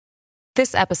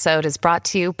This episode is brought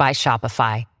to you by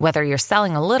Shopify. Whether you're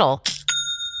selling a little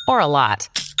or a lot,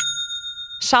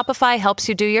 Shopify helps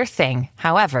you do your thing,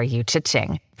 however you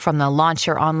cha-ching. From the launch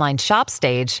your online shop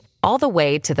stage, all the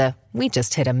way to the we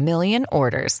just hit 1 million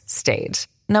orders stage.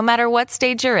 No matter what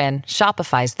stage you're in,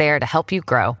 Shopify's there to help you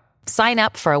grow. Sign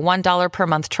up for a $1 per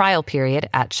month trial period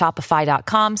at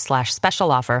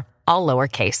shopify.com/special offer, all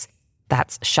lowercase.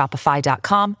 That's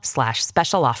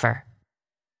shopify.com/special offer.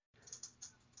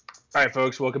 All right,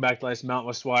 folks, welcome back to the Mountain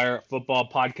West Wire Football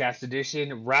Podcast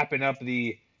Edition.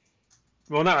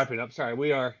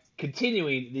 We are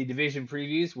continuing the division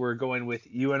previews. We're going with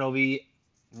UNLV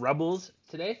Rebels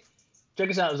today. Check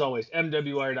us out, as always,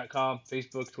 mwwire.com,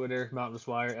 Facebook, Twitter, Mountain West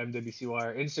Wire, MWC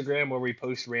Wire, Instagram, where we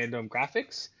post random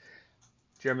graphics.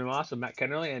 Jeremy Moss and Matt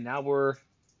Kennerly, and now we're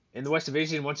in the West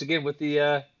Division once again with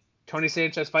the Tony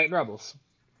Sanchez fighting Rebels.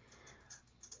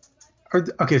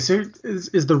 Okay, so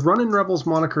is the Runnin' Rebels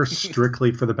moniker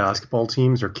strictly for the basketball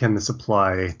teams, or can this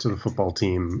apply to the football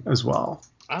team as well?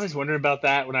 I was wondering about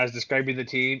that when I was describing the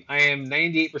team. I am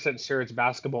 98% sure it's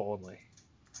basketball only.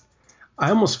 I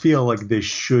almost feel like they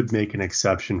should make an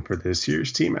exception for this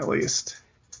year's team, at least.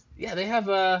 Yeah, they have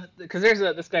because there's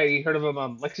this guy, you heard of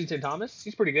him, Lexington Thomas.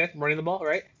 He's pretty good running the ball,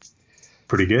 right?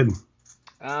 Pretty good.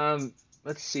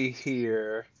 Let's see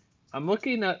here. I'm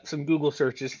looking at some Google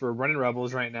searches for Runnin'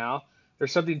 Rebels right now.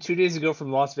 There's something 2 days ago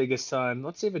from Las Vegas Sun.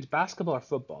 Let's see if it's basketball or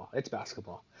football. It's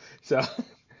basketball. So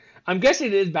I'm guessing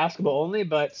it is basketball only,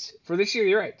 but for this year,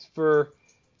 you're right. For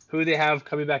who they have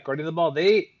coming back guarding the ball,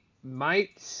 they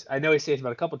might, I know he says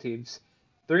about a couple teams,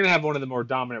 they're going to have one of the more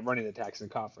dominant running attacks in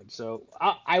the conference. So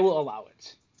I will allow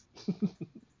it.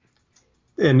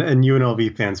 And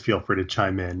UNLV fans, feel free to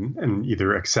chime in and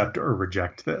either accept or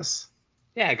reject this.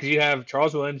 Yeah, because you have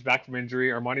Charles Williams back from injury.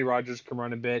 Armani Rogers can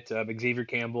run a bit. Xavier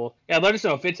Campbell. Yeah, let us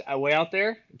know if it's way out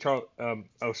there. Charles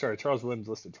Williams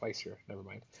listed twice here. Never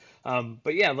mind.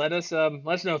 But yeah, let us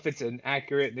know if it's an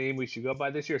accurate name we should go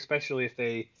by this year, especially if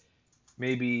they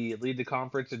maybe lead the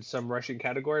conference in some rushing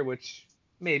category, which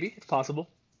maybe it's possible.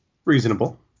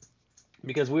 Reasonable.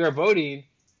 Because we are voting.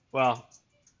 Well,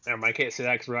 never mind, I can't say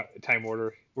that because we're not in time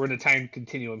order. We're in a time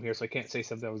continuum here, so I can't say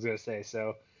something I was going to say.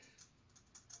 So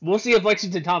we'll see if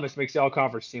Lexington Thomas makes the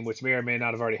all-conference team, which may or may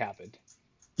not have already happened.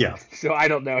 Yeah. So I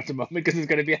don't know at the moment because it's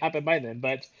going to happen by then.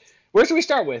 But where should we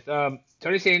start with?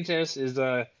 Tony Sanchez is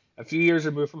a few years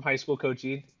removed from high school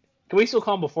coaching. Can we still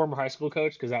call him a former high school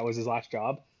coach because that was his last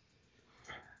job?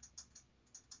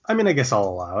 I mean, I guess I'll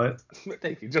allow it.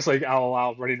 Thank you. Just like I'll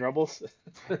allow Running Rebels.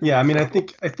 Yeah, I mean, I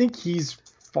think he's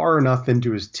far enough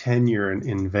into his tenure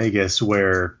in Vegas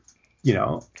where, you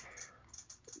know,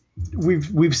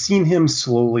 we've seen him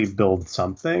slowly build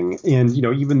something, and you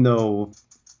know, even though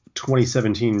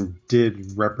 2017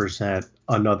 did represent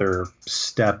another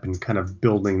step in kind of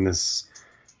building this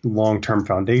long-term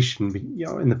foundation, you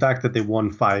know, in the fact that they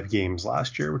won 5 games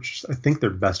last year, which I think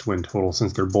their best win total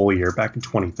since their bowl year back in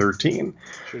 2013.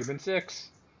 Should have been 6.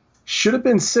 Should have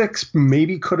been 6,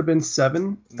 maybe could have been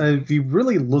 7. If you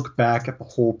really look back at the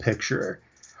whole picture,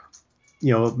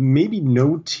 you know, maybe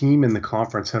no team in the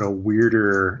conference had a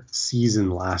weirder season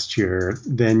last year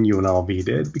than UNLV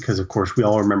did, because of course we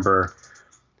all remember,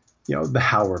 you know, the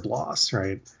Howard loss,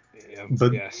 right? Yeah,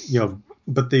 but yes. You know,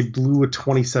 but they blew a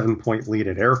 27-point lead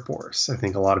at Air Force. I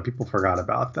think a lot of people forgot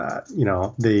about that. You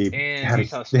know, they had a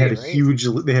huge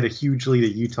lead at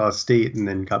Utah State and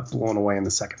then got blown away in the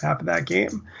second half of that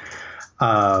game.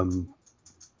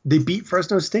 They beat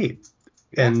Fresno State.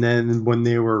 Yeah. And then when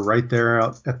they were right there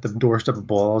out at the doorstep of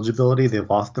bowl eligibility, they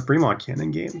lost the Fremont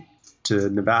Cannon game to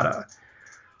Nevada.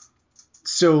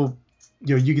 So,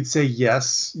 you know, you could say,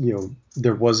 yes, you know,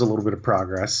 there was a little bit of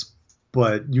progress,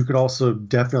 but you could also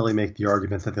definitely make the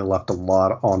argument that they left a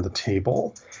lot on the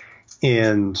table.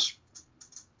 And,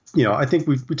 you know, I think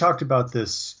we talked about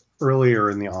this earlier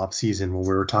in the offseason when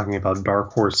we were talking about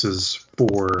dark horses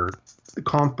for the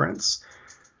conference.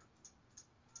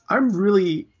 I'm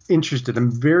really interested.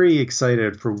 I'm very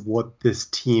excited for what this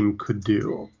team could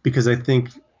do, because I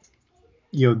think,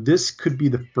 you know, this could be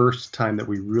the first time that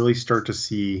we really start to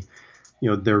see, you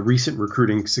know, their recent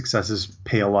recruiting successes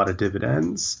pay a lot of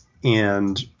dividends,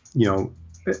 and, you know,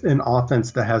 an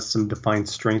offense that has some defined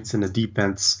strengths and a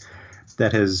defense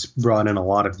that has brought in a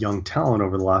lot of young talent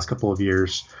over the last couple of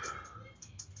years.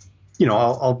 You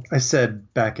know, I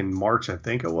said back in March, I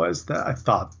think it was, that I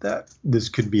thought that this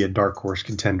could be a dark horse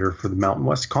contender for the Mountain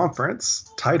West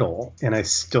Conference title, and I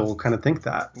still kind of think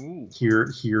that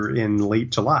here in late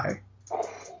July.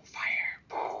 Fire.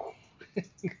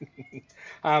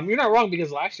 You're not wrong,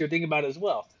 because last year, think about it as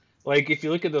well. Like, if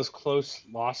you look at those close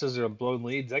losses or blown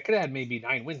leads, that could have had maybe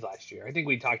 9 wins last year. I think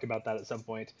we talked about that at some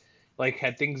point. like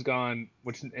had things gone,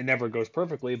 which it never goes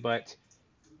perfectly, but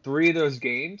 3 of those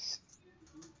games,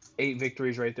 8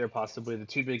 victories right there, possibly the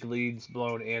 2 big leads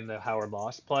blown and the Howard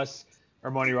loss. Plus,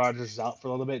 Armani Rogers is out for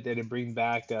a little bit. They had to bring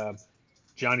back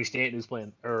Johnny Stanton, who's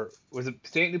playing, or was it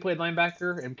Stanton who played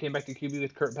linebacker and came back to QB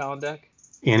with Kurt Palandek?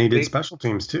 And he did special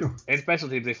teams too. And special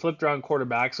teams. They flipped around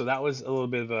quarterback, so that was a little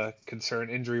bit of a concern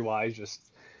injury-wise. Just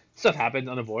stuff happens,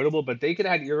 unavoidable. But they could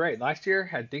have had, you're right, last year,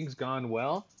 had things gone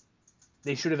well,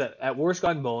 they should have at worst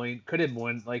gone bowling, could have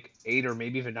won like 8 or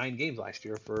maybe even 9 games last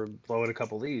year for blowing a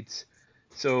couple leads.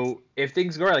 So if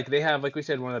things go right, like they have, like we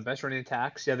said, one of the best running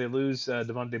attacks. Yeah, they lose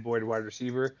Devontae Boyd, wide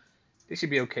receiver. They should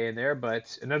be okay in there.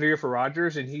 But another year for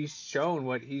Rodgers, and he's shown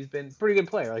what he's been pretty good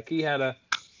player. Like he had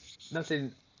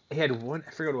he had one,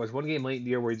 I forget what it was, one game late in the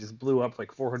year where he just blew up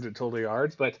like 400 total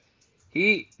yards. But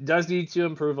he does need to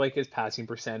improve like his passing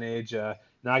percentage,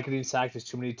 not getting sacked just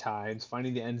too many times,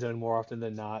 finding the end zone more often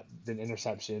than not, than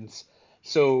interceptions.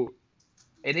 So,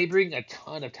 and they bring a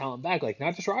ton of talent back, like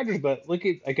not just Rodgers, but look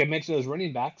at, like I mentioned, those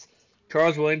running backs.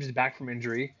 Charles Williams is back from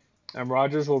injury.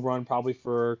 Rodgers will run probably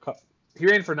he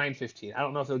ran for 915. I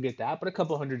don't know if he'll get that, but a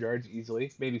couple hundred yards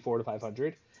easily, maybe 400 to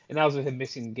 500. And that was with him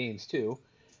missing games too.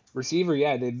 Receiver,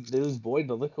 yeah, they lose Boyd,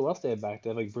 but look who else they have back. They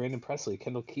have like Brandon Presley,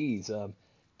 Kendall Keys,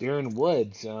 Darren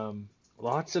Woods,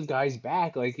 lots of guys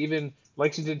back. Like even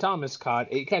Lexington Thomas caught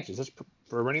 8 catches. That's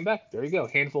for a running back. There you go.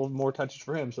 Handful of more touches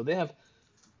for him. So they have,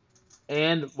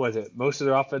 and most of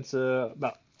their offense,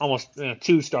 about almost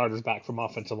 2 starters back from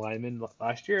offensive linemen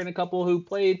last year, and a couple who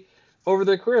played over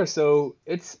their career. So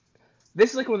this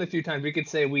is like one of the few times we could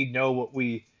say we know what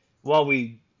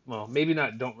maybe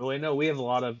not don't really know. We have a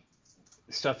lot of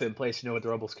stuff in place to know what the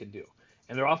Rebels can do.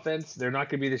 And their offense, they're not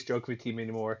going to be this joke of a team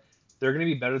anymore. They're going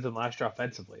to be better than last year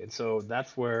offensively. And so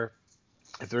that's where,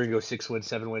 if they're going to go 6 wins,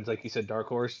 7 wins, like you said, dark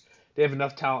horse, they have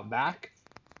enough talent back.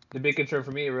 The big concern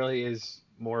for me really is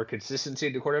more consistency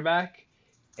at the quarterback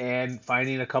and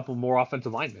finding a couple more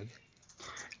offensive linemen.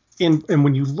 And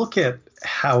when you look at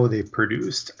how they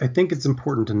produced, I think it's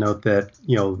important to note that,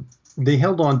 they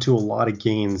held on to a lot of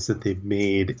gains that they've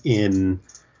made in,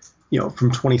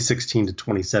 from 2016 to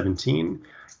 2017.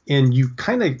 And you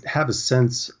kind of have a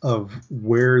sense of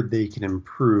where they can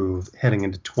improve heading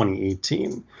into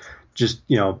 2018. Just,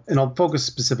 and I'll focus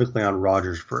specifically on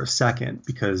Rodgers for a second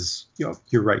because,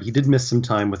 you're right. He did miss some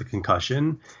time with a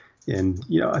concussion. And,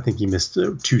 I think he missed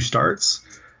 2 starts.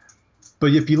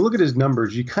 But if you look at his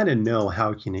numbers, you kind of know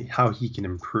how he can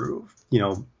improve.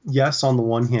 Yes, on the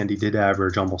one hand, he did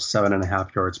average almost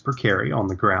 7.5 yards per carry on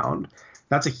the ground.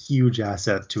 That's a huge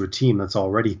asset to a team that's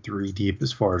already 3 deep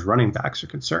as far as running backs are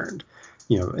concerned.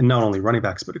 And not only running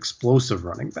backs, but explosive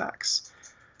running backs.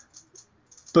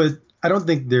 But I don't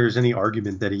think there's any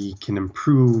argument that he can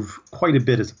improve quite a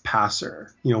bit as a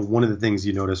passer. One of the things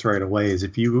you notice right away is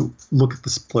if you look at the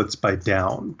splits by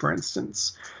down, for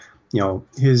instance,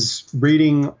 his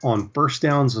rating on first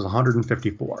downs was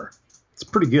 154. It's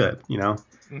pretty good,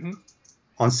 Mm-hmm.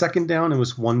 On second down, it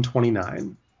was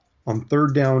 129. On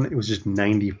third down, it was just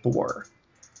 94.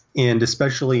 And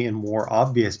especially in more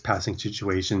obvious passing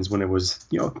situations when it was,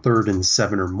 3rd and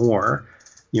 7 or more,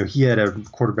 he had a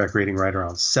quarterback rating right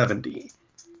around 70.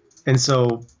 And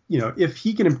so, if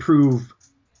he can improve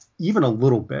even a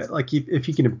little bit, like if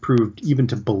he can improve even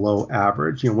to below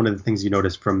average, one of the things you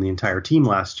noticed from the entire team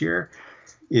last year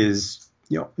is,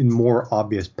 in more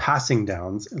obvious passing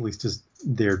downs, at least as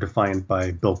they're defined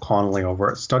by Bill Connolly over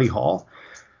at Study Hall,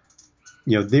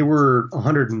 they were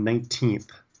 119th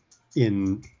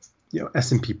in,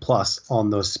 S&P Plus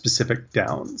on those specific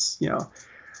downs,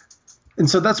 And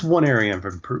so that's one area of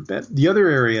improvement. The other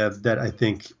area that I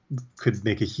think could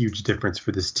make a huge difference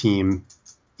for this team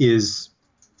is,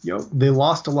 they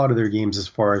lost a lot of their games as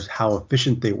far as how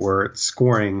efficient they were at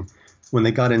scoring when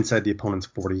they got inside the opponent's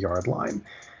 40-yard line.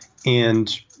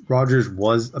 And Rodgers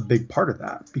was a big part of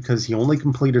that because he only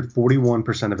completed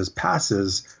 41% of his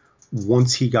passes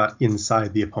once he got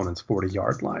inside the opponent's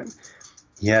 40-yard line.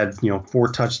 He had,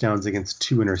 4 touchdowns against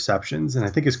 2 interceptions, and I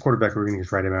think his quarterback rating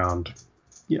is right around,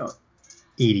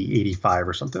 80, 85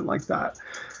 or something like that.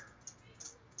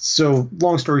 So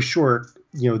long story short,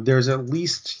 there's at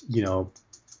least,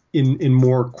 in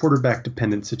more quarterback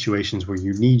dependent situations where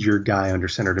you need your guy under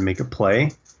center to make a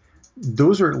play,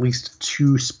 those are at least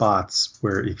 2 spots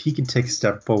where if he can take a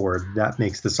step forward, that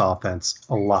makes this offense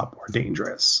a lot more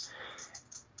dangerous.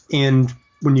 And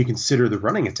when you consider the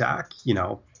running attack,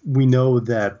 we know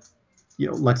that,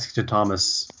 Lexington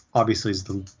Thomas obviously is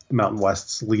the Mountain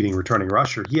West's leading returning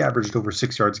rusher. He averaged over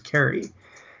 6 yards a carry.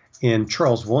 And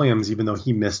Charles Williams, even though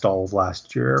he missed all of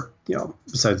last year,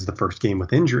 besides the first game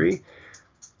with injury,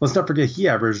 Let's not forget he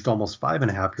averaged almost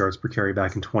 5.5 yards per carry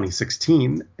back in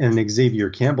 2016, and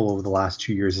Xavier Campbell over the last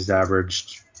 2 years has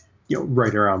averaged,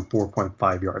 right around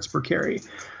 4.5 yards per carry.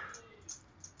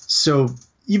 So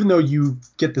even though you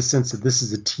get the sense that this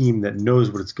is a team that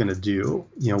knows what it's going to do,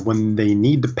 when they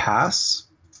need to pass,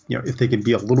 if they can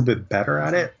be a little bit better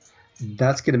at it,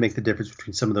 that's going to make the difference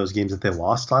between some of those games that they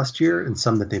lost last year and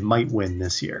some that they might win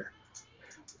this year.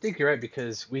 I think you're right,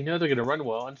 because we know they're going to run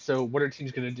well, and so what are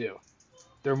teams going to do?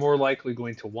 They're more likely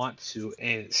going to want to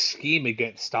and scheme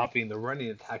against stopping the running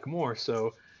attack more.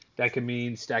 So that could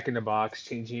mean stacking the box,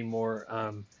 changing more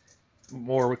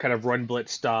kind of run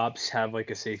blitz stops, have like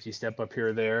a safety step up here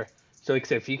or there. So like I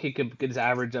said, if he could get his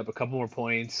average up a couple more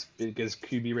points, get his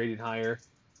QB rating higher.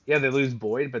 Yeah, they lose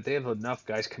Boyd, but they have enough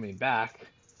guys coming back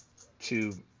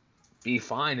to be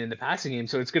fine in the passing game.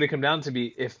 So it's going to come down to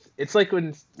be, if it's like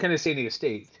when kind of San Diego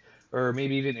State or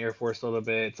maybe even Air Force a little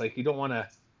bit, it's like you don't want to,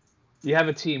 you have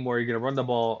a team where you're going to run the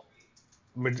ball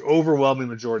overwhelming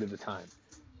majority of the time.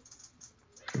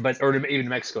 Or even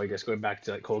Mexico, I guess, going back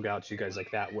to like Cole Gauch, you guys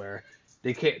like that, where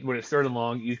they can't, when it's third and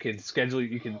long, you can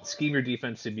scheme your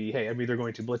defense to be, hey, I'm either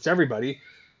going to blitz everybody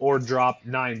or drop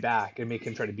 9 back and make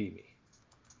him try to beat me.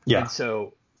 Yeah. And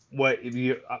so I'm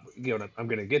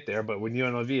going to get there, but when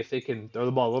UNLV, if they can throw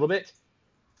the ball a little bit,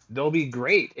 they'll be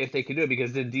great if they can do it,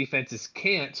 because then defenses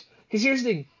can't. Because here's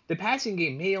the thing, the passing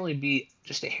game may only be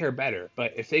just a hair better,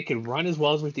 but if they can run as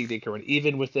well as we think they can run,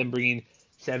 even with them bringing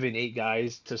 7-8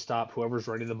 guys to stop whoever's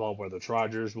running the ball, whether it's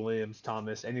Rogers, Williams,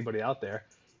 Thomas, anybody out there,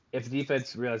 if the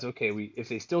defense realizes, okay, if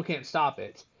they still can't stop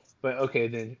it, but okay,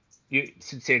 then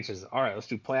Sanchez, all right, let's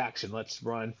do play action, let's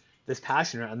run this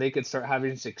passing around, and they could start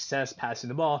having success passing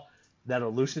the ball.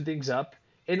 That'll loosen things up.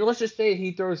 And let's just say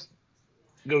he goes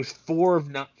 4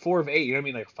 of 8, you know what I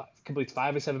mean, like completes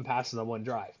 5 of 7 passes on one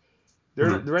drive.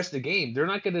 The rest of the game, they're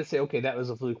not going to say, okay, that was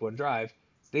a fluke one drive.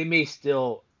 They may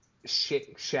still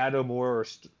shadow more or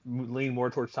lean more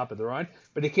towards top of the run,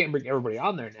 but they can't bring everybody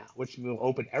on there now, which will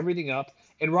open everything up.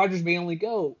 And Rodgers may only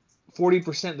go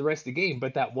 40% the rest of the game,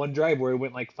 but that one drive where he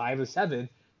went like 5 of 7,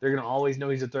 they're going to always know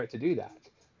he's a threat to do that.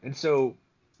 And so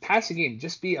passing game,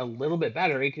 just be a little bit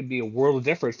better. It could be a world of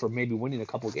difference for maybe winning a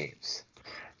couple games.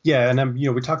 Yeah, and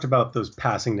we talked about those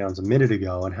passing downs a minute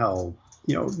ago and how,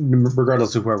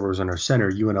 regardless of whoever was under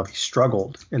center, UNLV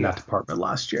struggled in that department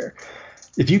last year.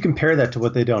 If you compare that to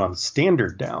what they done on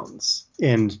standard downs,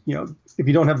 and if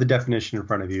you don't have the definition in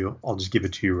front of you, I'll just give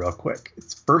it to you real quick.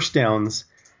 It's first downs,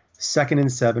 2nd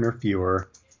and 7 or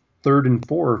fewer, 3rd and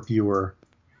 4 or fewer,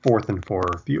 4th and 4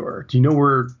 or fewer. Do you know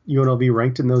where UNLV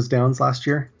ranked in those downs last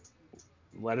year?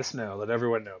 Let us know. Let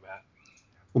everyone know, Matt.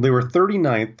 Well, they were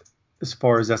 39th as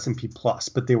far as S&P Plus,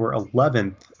 but they were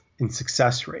 11th in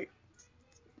success rate.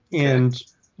 And,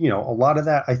 a lot of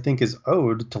that I think is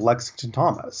owed to Lexington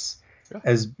Thomas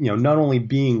as, not only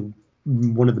being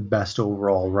one of the best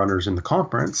overall runners in the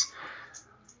conference,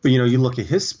 but, you look at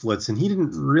his splits and he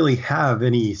didn't really have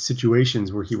any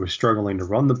situations where he was struggling to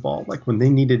run the ball. Like when they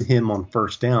needed him on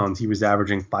first downs, he was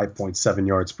averaging 5.7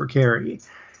 yards per carry.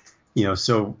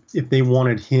 So if they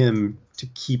wanted him to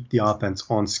keep the offense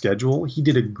on schedule, he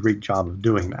did a great job of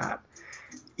doing that.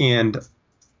 And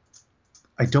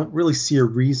I don't really see a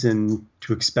reason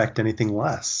to expect anything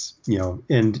less, even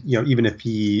if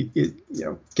he,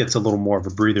 gets a little more of a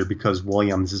breather because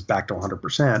Williams is back to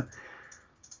 100%,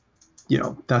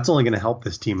 that's only going to help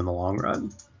this team in the long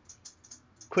run.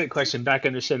 Quick question, back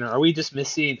under center. Are we just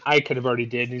missing, I could have already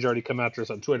did, and he's already come after us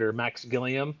on Twitter, Max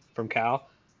Gilliam from Cal?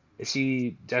 Is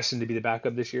he destined to be the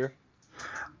backup this year?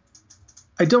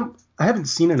 I haven't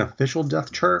seen an official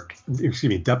depth chart.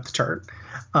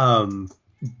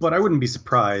 But I wouldn't be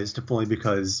surprised, if only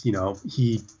because,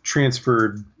 he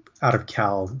transferred out of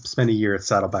Cal, spent a year at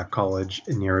Saddleback College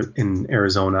in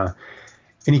Arizona,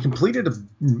 and he completed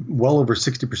well over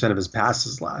 60% of his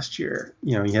passes last year.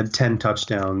 He had 10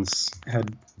 touchdowns,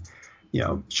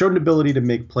 showed an ability to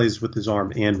make plays with his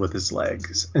arm and with his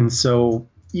legs. And so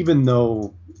even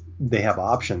though they have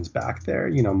options back there,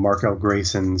 Markel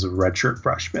Grayson's a redshirt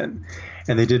freshman,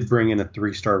 and they did bring in a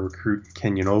 3-star recruit,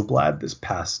 Kenyon Oblad, this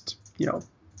past,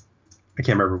 I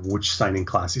can't remember which signing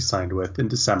class he signed with in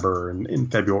December and in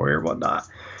February or whatnot.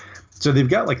 So they've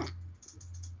got like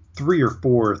 3 or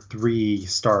 4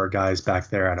 3-star guys back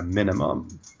there at a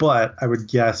minimum. But I would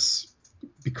guess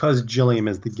because Gilliam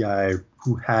is the guy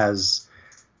who has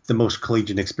the most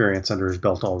collegiate experience under his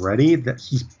belt already, that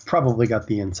he's probably got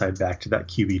the inside back to that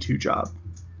QB2 job.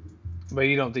 But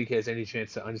you don't think he has any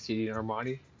chance to unseat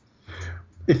Armani?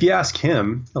 If you ask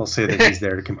him, he'll say that he's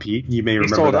there to compete. You may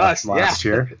remember that from last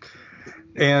year.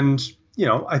 And,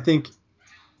 I think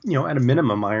at a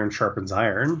minimum, iron sharpens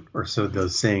iron, or so the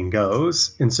saying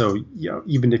goes. And so,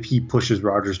 even if he pushes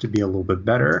Rodgers to be a little bit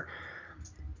better,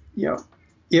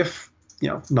 if,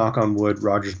 knock on wood,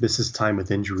 Rodgers misses time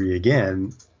with injury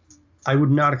again, I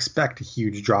would not expect a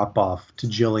huge drop off to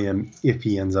Gilliam if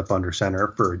he ends up under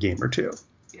center for a game or two.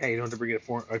 Yeah, you don't have to bring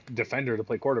a defender to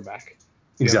play quarterback.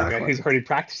 Exactly. A guy who's already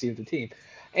practicing with the team.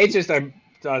 It's just, I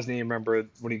saw his name, remember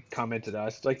when he commented to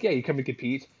us, like, yeah, you come to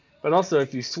compete. But also,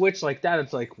 if you switch like that,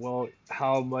 it's like, well,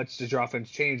 how much does your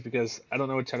offense change? Because I don't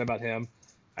know a ton about him.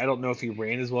 I don't know if he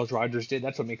ran as well as Rodgers did.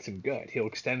 That's what makes him good. He'll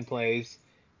extend plays.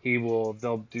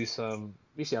 They'll do some,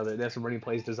 you see how they have some running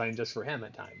plays designed just for him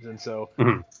at times. And so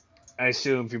I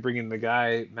assume if you bring in the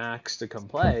guy, Max, to come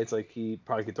play, it's like he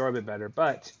probably could throw a bit better.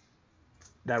 But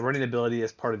that running ability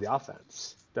is part of the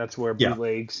offense. That's where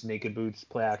bootlegs, naked boots,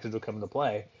 play actions will come into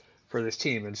play for this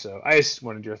team. And so I just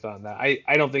wanted your thought on that.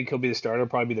 I don't think he'll be the starter,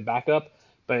 probably be the backup.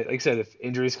 But like I said, if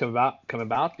injuries come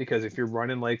about, because if you're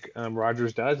running like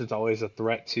Rodgers does, it's always a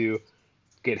threat to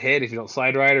get hit if you don't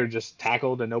slide right or just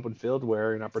tackled in open field where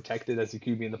you're not protected as the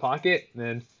QB in the pocket. And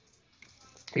then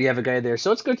you have a guy there. So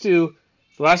let's go to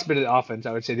the last bit of the offense.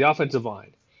 I would say the offensive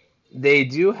line. They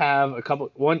do have a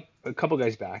couple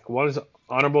guys back. One is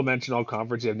honorable mention all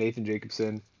conference. You have Nathan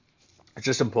Jacobson,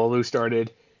 Justin Polu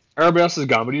started. Everybody else is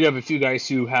gone, but you have a few guys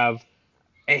who have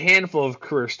a handful of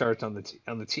career starts on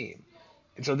the team.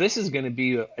 And so this is going to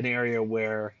be an area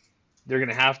where they're going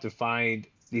to have to find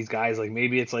these guys. Like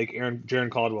maybe it's like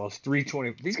Jaron Caldwell's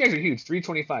 320. These guys are huge.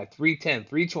 325, 310,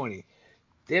 320.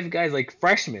 They have guys like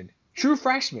freshmen, true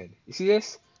freshmen. You see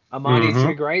this? Amani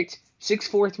Trigg-Wright, 6'4",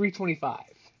 325.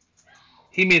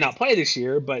 He may not play this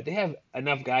year, but they have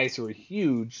enough guys who are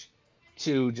huge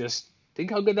to just think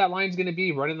how good that line's going to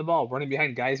be running the ball, running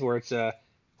behind guys where it's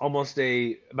almost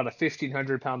about a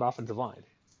 1,500-pound offensive line.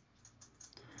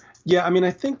 Yeah, I mean,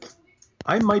 I think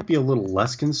I might be a little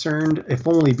less concerned, if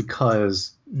only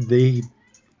because they,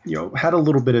 had a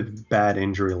little bit of bad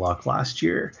injury luck last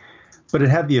year, but it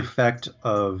had the effect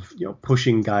of,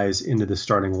 pushing guys into the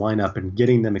starting lineup and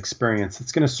getting them experience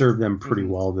that's going to serve them pretty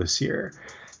well this year.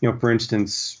 For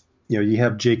instance, you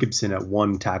have Jacobson at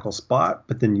one tackle spot,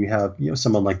 but then you have,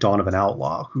 someone like Donovan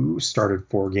Outlaw who played in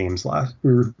 4 games last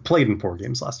year,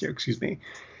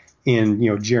 and,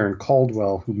 Jaron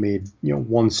Caldwell, who made,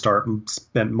 one start and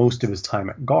spent most of his time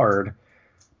at guard.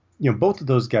 Both of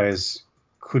those guys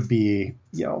could be,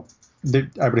 I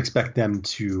would expect them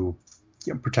to,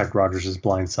 protect Rodgers'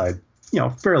 blind side,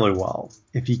 fairly well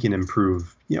if he can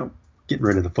improve, getting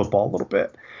rid of the football a little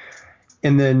bit.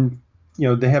 And then,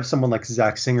 they have someone like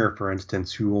Zach Singer, for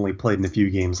instance, who only played in a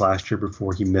few games last year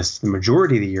before he missed the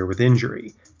majority of the year with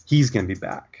injury. He's going to be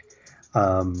back.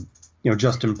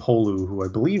 Justin Polu, who I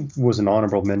believe was an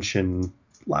honorable mention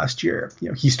last year,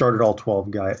 he started all 12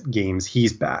 games.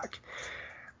 He's back.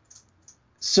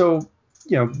 So,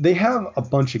 they have a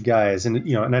bunch of guys, and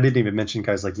and I didn't even mention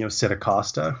guys like Sid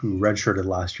Acosta, who redshirted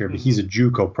last year, but he's a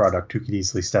JUCO product who could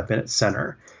easily step in at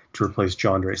center to replace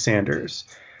Jondre Sanders.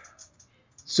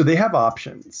 So they have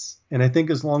options, and I think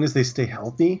as long as they stay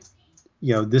healthy,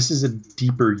 this is a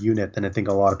deeper unit than I think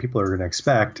a lot of people are going to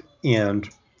expect. And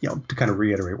to kind of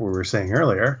reiterate what we were saying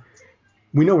earlier,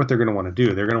 we know what they're going to want to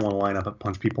do. They're going to want to line up and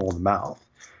punch people in the mouth.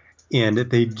 And if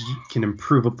they can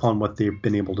improve upon what they've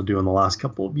been able to do in the last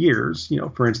couple of years,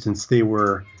 for instance, they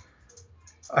were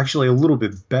actually a little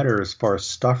bit better as far as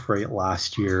stuff rate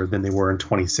last year than they were in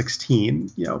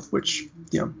 2016, which,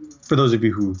 for those of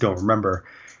you who don't remember,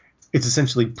 it's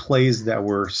essentially plays that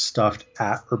were stuffed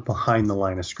at or behind the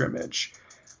line of scrimmage.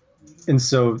 And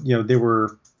so, they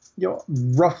were,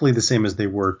 roughly the same as they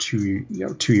were 2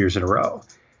 years in a row.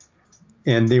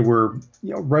 And they were,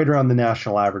 right around the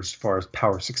national average as far as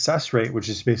power success rate, which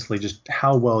is basically just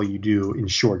how well you do in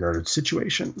short yardage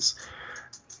situations.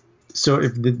 So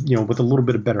if with a little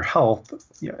bit of better health,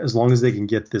 as long as they can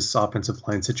get this offensive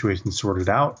line situation sorted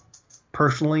out,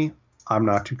 personally, I'm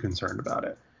not too concerned about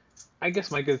it. I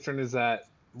guess my concern is that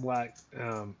it's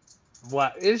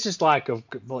just lack of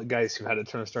guys who had a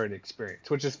ton of starting experience,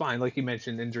 which is fine. Like you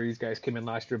mentioned, injuries, guys came in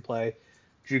last year to play,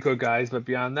 JUCO guys, but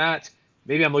beyond that,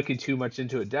 maybe I'm looking too much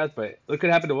into it depth, but look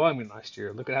what happened to Wyoming last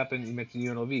year. Look what happened, you mentioned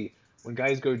UNLV. When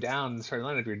guys go down in the starting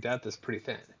lineup, your depth is pretty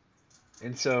thin.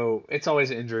 And so it's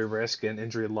always an injury risk and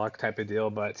injury luck type of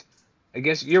deal, but I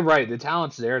guess you're right. The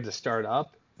talent's there to start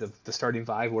up, the starting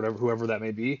 5, whoever that may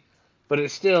be. But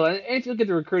it's still, and if you look at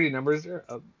the recruiting numbers, they're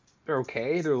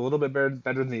okay. They're a little bit better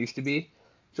than they used to be.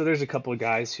 So there's a couple of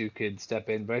guys who could step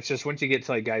in. But it's just once you get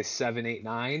to like guys 7, 8,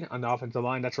 9 on the offensive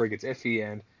line, that's where it gets iffy.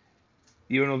 And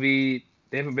UNLV,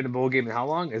 they haven't been in a bowl game in how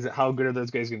long? How good are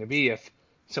those guys going to be if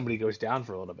somebody goes down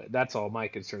for a little bit. That's all my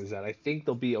concern is that I think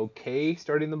they'll be okay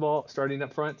starting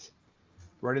up front,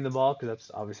 running the ball, because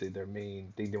that's obviously their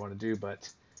main thing they want to do. But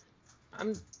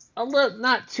I'm a little,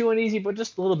 not too uneasy, but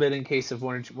just a little bit in case of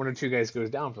one or two guys goes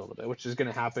down for a little bit, which is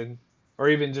going to happen, or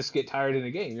even just get tired in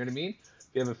a game. You know what I mean? If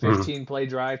you have a 15 play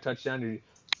drive touchdown,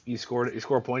 you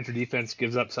score points, your defense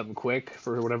gives up something quick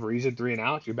for whatever reason, 3 and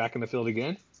out, you're back in the field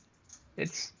again.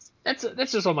 That's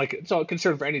just all it's all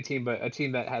concern for any team, but a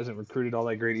team that hasn't recruited all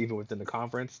that great even within the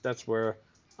conference, that's where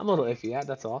I'm a little iffy at.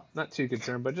 That's all. Not too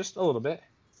concerned, but just a little bit.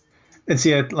 And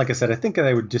see, like I said, I think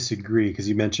I would disagree because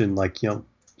you mentioned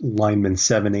linemen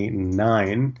 7, 8, and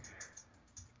 9.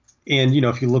 And,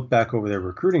 if you look back over their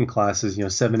recruiting classes,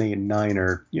 7, 8, and 9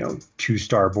 are,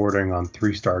 2-star bordering on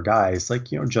 3-star guys like,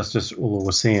 Justice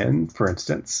Oluwaseun, for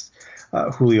instance,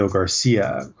 Julio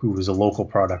Garcia, who was a local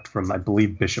product from, I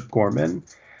believe, Bishop Gorman,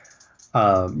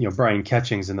 Brian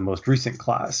Ketchings in the most recent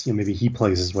class. Maybe he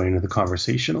plays his way into the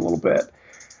conversation a little bit.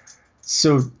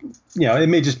 So, it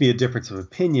may just be a difference of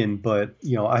opinion, but,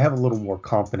 I have a little more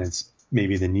confidence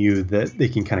maybe than you that they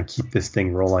can kind of keep this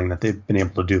thing rolling that they've been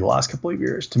able to do the last couple of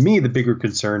years. To me, the bigger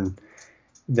concern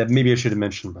that maybe I should have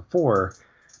mentioned before,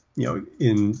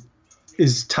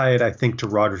 is tied, I think, to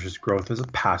Rodgers' growth as a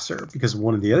passer, because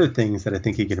one of the other things that I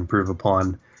think he can improve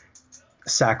upon, a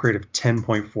sack rate of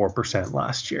 10.4%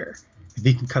 last year. If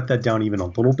he can cut that down even a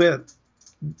little bit,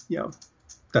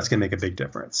 that's going to make a big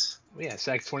difference. Yeah,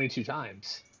 sacked 22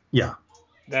 times. Yeah.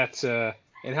 That's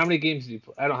and how many games do you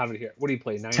play? I don't have it here. What do you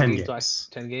play? 10 games.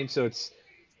 10 games, so it's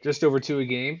just over 2 a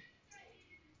game.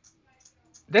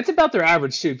 That's about their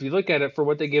average, too. If you look at it for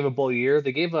what they gave up all year,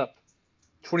 they gave up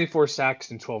 24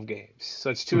 sacks in 12 games. So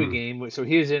it's 2 a game. So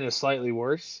he is in a slightly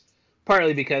worse,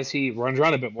 partly because he runs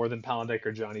around a bit more than Palandek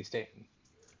or Johnny Stanton.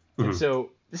 And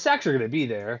so the sacks are going to be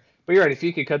there. But you're right, if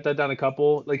he could cut that down a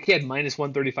couple, he had minus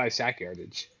 135 sack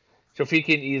yardage. So if he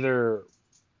can either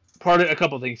part of a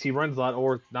couple of things, he runs a lot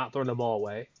or not throwing the ball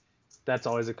away. That's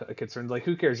always a concern.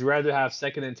 Who cares? You'd rather have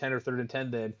 2nd and 10 or 3rd and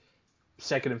 10 than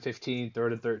 2nd and 15,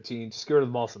 3rd and 13. Just get rid of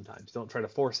the ball sometimes. Don't try to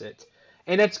force it.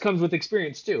 And that comes with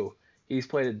experience, too. He's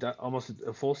played almost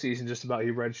a full season, just about.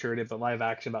 He redshirted, but live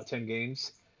action about 10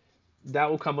 games. That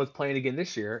will come with playing again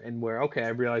this year, and where, I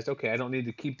realized, I don't need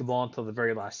to keep the ball until the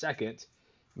very last second.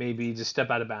 Maybe just step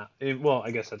out of bounds. Well,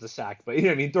 I guess that's a sack, but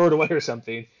throw it away or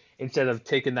something instead of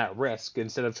taking that risk,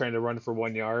 instead of trying to run for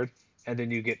 1 yard, and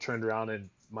then you get turned around and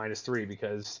 -3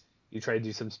 because you try to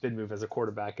do some spin move as a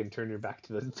quarterback and turn your back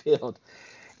to the field.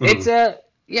 It's I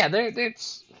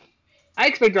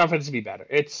expect their offense to be better.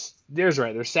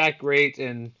 Their sack rate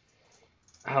and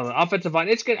I don't know, offensive line.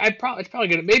 It's good. It's probably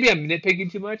good. Maybe I'm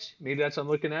nitpicking too much. Maybe that's what I'm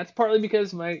looking at. It's partly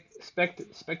because my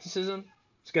skepticism,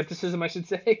 I should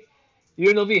say.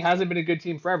 UNLV hasn't been a good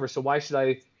team forever, so why should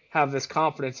I have this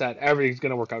confidence that everything's going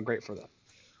to work out great for them?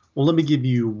 Well, let me give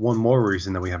you one more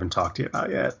reason that we haven't talked to you about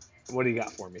yet. What do you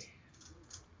got for me?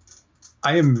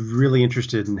 I am really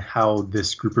interested in how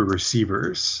this group of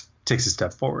receivers takes a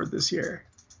step forward this year.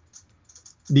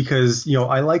 Because,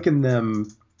 I liken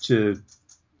them to,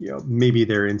 maybe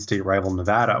their in-state rival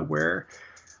Nevada, where,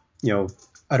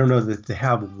 I don't know that they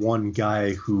have one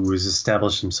guy who has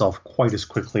established himself quite as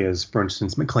quickly as, for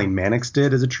instance, McLean Mannix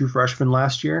did as a true freshman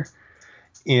last year.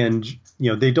 And,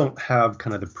 they don't have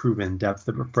kind of the proven depth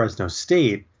of Fresno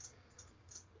State.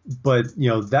 But,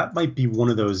 that might be one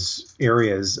of those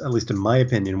areas, at least in my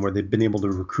opinion, where they've been able to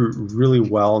recruit really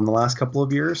well in the last couple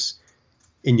of years.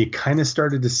 And you kind of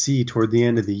started to see toward the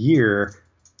end of the year,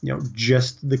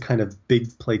 just the kind of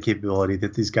big play capability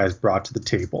that these guys brought to the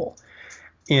table.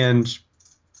 And,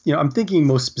 I'm thinking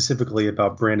most specifically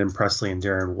about Brandon Presley and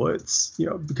Darren Woods,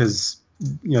 because,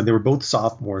 they were both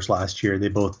sophomores last year. They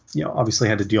both, obviously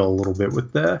had to deal a little bit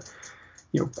with the,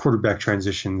 quarterback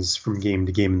transitions from game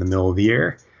to game in the middle of the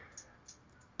year.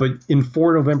 But in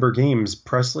 4 November games,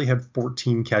 Presley had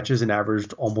 14 catches and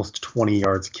averaged almost 20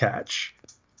 yards a catch.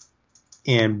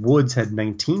 And Woods had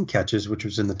 19 catches, which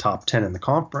was in the top 10 in the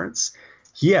conference.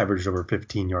 He averaged over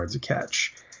 15 yards a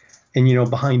catch. And,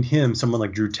 behind him, someone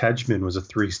like Drew Tedgman was a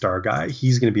 3-star guy.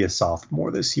 He's going to be a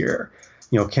sophomore this year.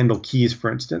 Kendall Keys,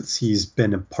 for instance, he's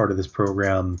been a part of this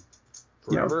program.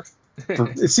 Forever?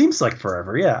 It seems like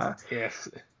forever, yeah. Yes.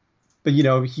 But,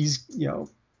 he's going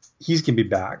to be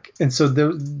back. And so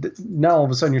now all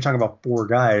of a sudden you're talking about 4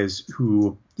 guys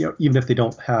who, even if they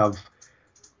don't have,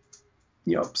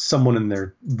 someone in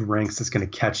their ranks that's going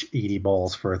to catch 80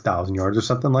 balls for 1,000 yards or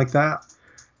something like that,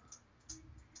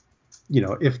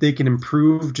 if they can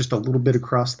improve just a little bit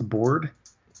across the board,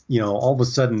 all of a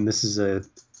sudden this is a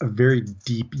very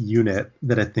deep unit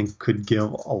that I think could give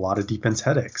a lot of defense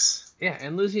headaches. Yeah,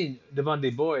 and losing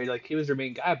Devontae Boyd, like he was their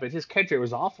main guy, but his catch rate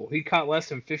was awful. He caught less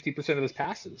than 50% of his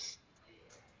passes.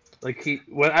 Like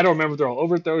I don't remember if they're all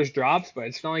overthrows, drops, but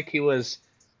it's not like he was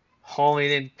hauling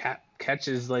in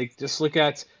catches. Like just look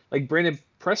at like Brandon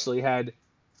Presley had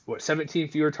 17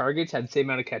 fewer targets, had the same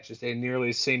amount of catches. They had nearly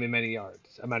the same amount of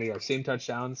yards, same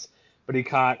touchdowns, but he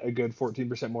caught a good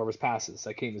 14% more of his passes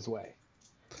that came his way.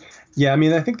 Yeah, I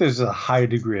mean, I think there's a high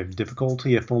degree of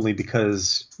difficulty, if only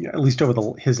because, at least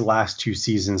over his last 2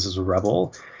 seasons as a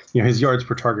Rebel, his yards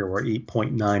per target were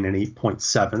 8.9 and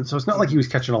 8.7. So it's not like he was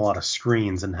catching a lot of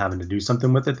screens and having to do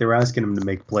something with it. They were asking him to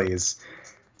make plays,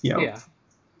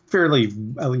 fairly,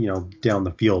 down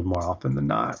the field more often than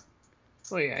not.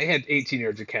 Well, yeah, he had 18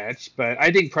 yards a catch, but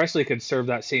I think Presley could serve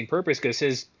that same purpose because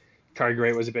his target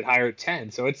rate was a bit higher at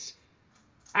 10. So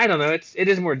I don't know. It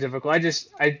is more difficult.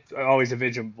 I always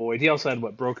envision Boyd. He also had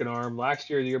broken arm last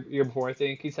year, the year before. I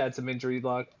think he's had some injury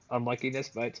unluckiness,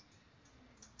 but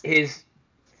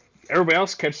everybody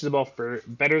else catches the ball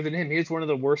better than him. He was one of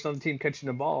the worst on the team catching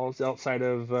the balls outside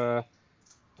of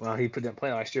he didn't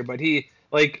play last year, but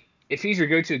if he's your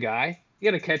go-to guy, you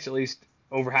got to catch at least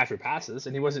over half your passes,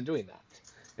 and he wasn't doing that.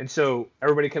 And so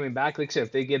everybody coming back, like I said,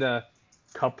 if they get a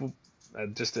couple,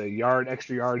 just a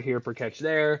extra yard here per catch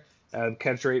there.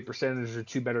 Catch rate percentage or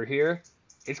 2 better here,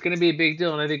 it's going to be a big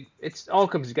deal. And I think it all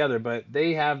comes together, but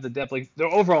they have the depth. Like their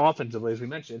overall offensively, as we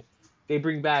mentioned, they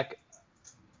bring back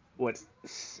what's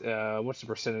the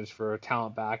percentage for a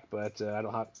talent back? But I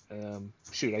don't have. I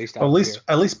used to have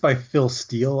at least by Phil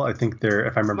Steele, I think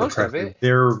if I remember correctly,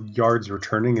 their yards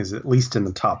returning is at least in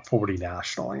the top 40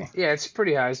 nationally. Yeah, it's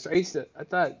pretty high. I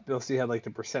thought Phil Steele had like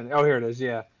the percentage. Oh, here it is.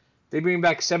 Yeah, they bring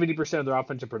back 70% of their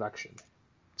offensive production.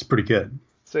 It's pretty good.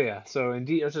 So yeah,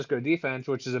 let's just go defense,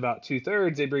 which is about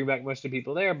 2/3. They bring back most of the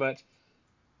people there, but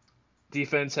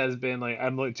defense has been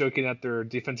I'm joking at their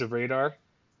defensive radar.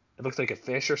 It looks like a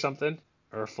fish or something,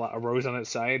 or a rose on its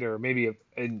side, or maybe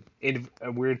a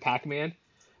weird Pac-Man.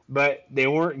 But they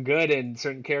weren't good in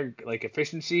certain like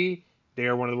efficiency. They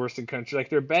are one of the worst in the country. Like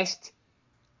their best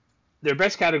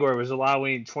category was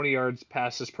allowing 20 yards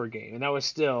passes per game, and that was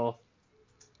still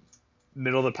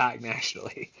middle of the pack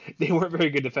nationally. They weren't very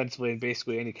good defensively in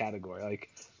basically any category. Like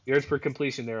yards per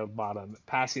completion, they're at the bottom.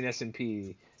 Passing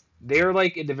S&P, they're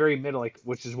like in the very middle,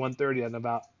 which is 130 on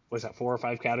about 4 or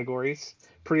 5 categories.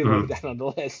 Pretty low down on the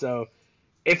list. So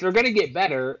if they're going to get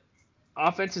better,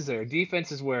 offense is there.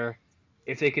 Defense is where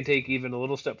if they can take even a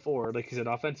little step forward, like you said,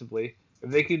 offensively, if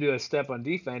they can do a step on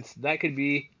defense, that could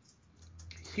be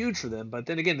huge for them. But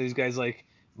then again, these guys like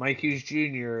Mike Hughes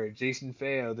Jr., Jason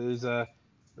Feo, there's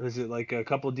like a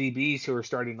couple DBs who were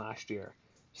starting last year.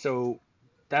 So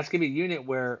that's going to be a unit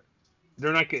where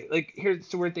they're not going to – here's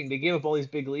the weird thing. They gave up all these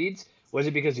big leads. Was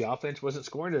it because the offense wasn't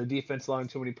scoring or the defense allowing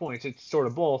too many points? It's sort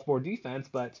of both, more defense,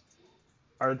 but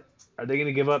are they going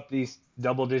to give up these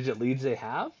double-digit leads they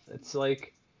have? It's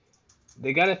like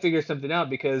they got to figure something out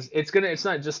because it's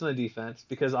not just on the defense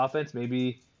because offense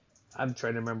maybe – I'm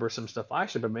trying to remember some stuff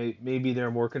last year, but maybe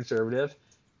they're more conservative,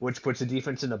 which puts the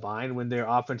defense in a bind when their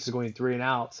offense is going 3 and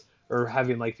outs or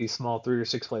having like these small 3 or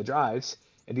 6 play drives,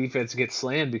 and defense gets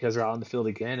slammed because they're out on the field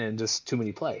again and just too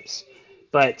many plays.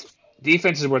 But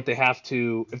defense is what they have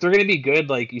to, if they're going to be good,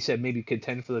 like you said, maybe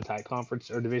contend for the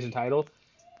conference or division title,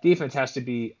 defense has to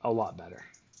be a lot better.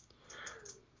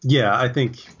 Yeah, I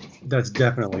think that's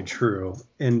definitely true.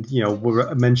 And,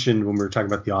 I mentioned when we were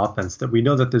talking about the offense that we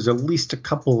know that there's at least a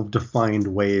couple of defined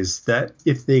ways that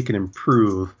if they can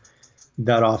improve,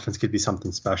 that offense could be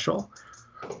something special.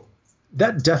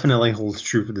 That definitely holds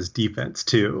true for this defense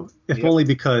too, if only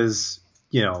because,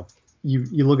 you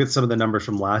look at some of the numbers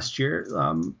from last year,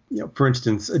 for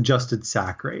instance, adjusted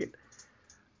sack rate.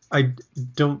 I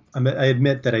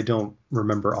admit that I don't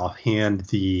remember offhand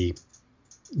the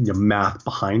math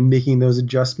behind making those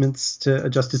adjustments to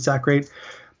adjusted sack rate.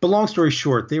 But long story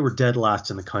short, they were dead last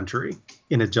in the country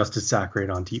in adjusted sack rate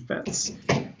on defense.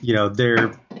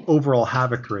 Their overall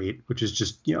havoc rate, which is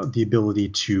just, the ability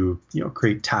to,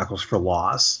 create tackles for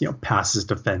loss, passes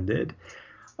defended.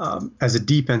 As a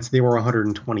defense, they were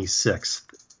 126th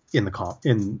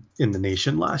in the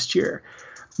nation last year.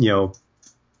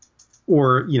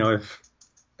 If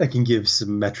I can give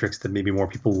some metrics that maybe more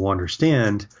people will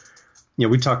understand,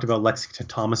 we talked about Lexington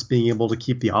Thomas being able to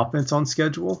keep the offense on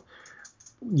schedule.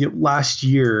 Last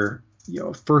year,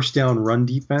 first down run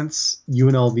defense,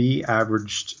 UNLV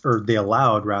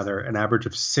allowed an average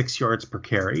of 6 yards per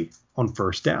carry on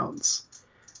first downs.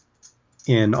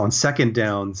 And on second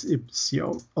downs, it's,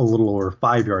 a little over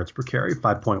 5 yards per carry,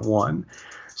 5.1.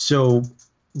 So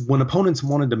when opponents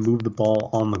wanted to move the ball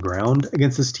on the ground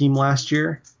against this team last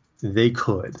year, they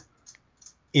could.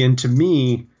 And to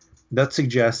me, that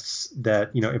suggests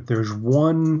that, if there's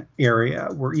one area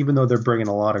where, even though they're bringing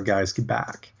a lot of guys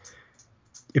back,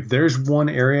 if there's one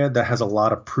area that has a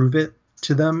lot of prove it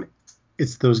to them,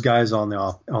 it's those guys on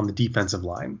the defensive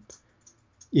line.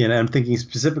 And I'm thinking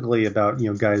specifically about,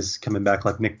 guys coming back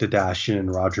like Nick Dadashian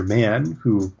and Roger Mann,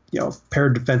 who,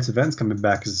 paired defensive ends coming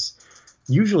back is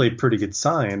usually a pretty good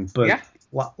sign. But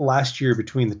last year,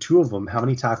 between the two of them, how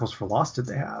many tackles for loss did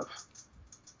they have?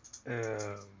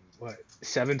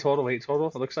 7 total, 8 total?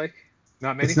 It looks like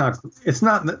not many. It's not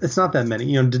that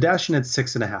many. Dadashian had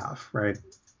 6.5, right?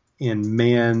 And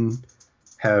Mann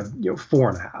had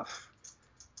 4.5.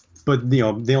 But they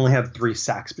only had 3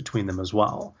 sacks between them as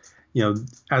well.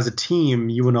 As a team,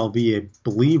 UNLV, I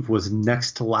believe, was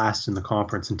next to last in the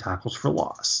conference in tackles for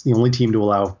loss. The only team to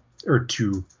allow or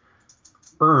to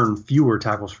earn fewer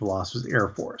tackles for loss was Air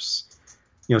Force.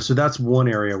 So that's one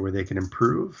area where they can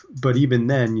improve. But even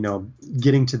then,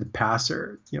 getting to the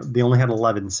passer, they only had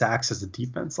 11 sacks as a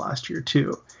defense last year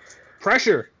too.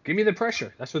 Pressure. Give me the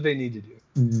pressure. That's what they need to do.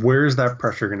 Where's that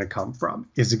pressure going to come from?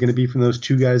 Is it going to be from those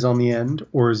two guys on the end?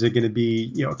 Or is it going to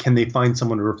be, can they find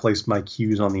someone to replace Mike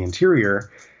Hughes on the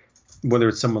interior? Whether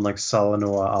it's someone like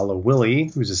Salanoa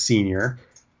Alawili, who's a senior,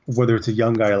 whether it's a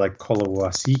young guy like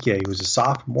Kolawasike, who's a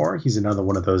sophomore. He's another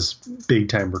one of those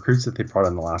big-time recruits that they brought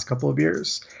in the last couple of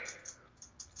years.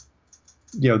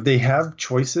 They have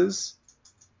choices,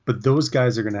 but those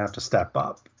guys are going to have to step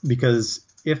up, because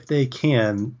if they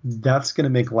can, that's going to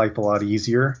make life a lot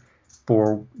easier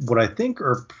for what I think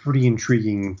are a pretty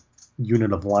intriguing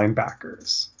unit of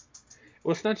linebackers.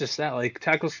 Well, it's not just that. Like,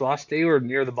 tackles for loss, they were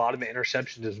near the bottom of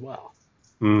interceptions as well.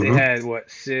 Mm-hmm.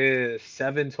 They had,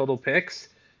 7 total picks.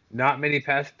 Not many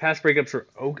pass breakups were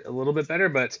a little bit better,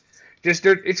 but just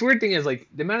it's weird thing is, like,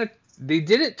 the amount of they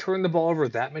didn't turn the ball over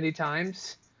that many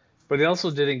times, but they also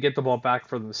didn't get the ball back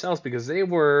for themselves, because they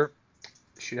were,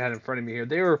 I had it in front of me here,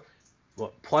 they were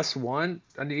 +1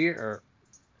 on the year, or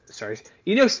sorry,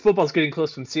 football's getting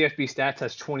close when CFB Stats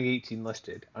has 2018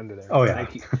 listed under there. Oh yeah,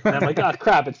 and I'm like, oh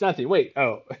crap, it's nothing. Wait,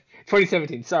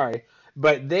 2017, sorry,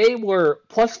 but they were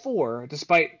 +4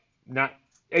 despite not.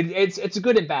 It's a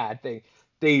good and bad thing.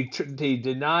 They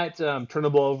did not turn the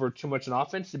ball over too much on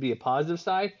offense to be a positive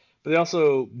side, but they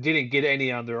also didn't get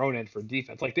any on their own end for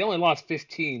defense. Like, they only lost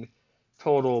 15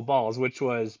 total balls, which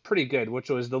was pretty good. Which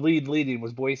was the leading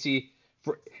was Boise.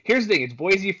 Here's the thing: it's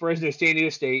Boise, Fresno, San Diego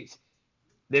State,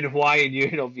 then Hawaii and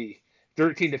UNLV,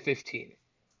 13-15.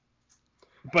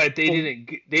 But they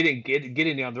didn't get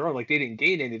any on their own. Like, they didn't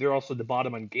gain any. They're also the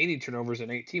bottom on gaining turnovers at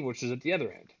 18, which is at the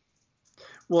other end.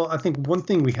 Well, I think one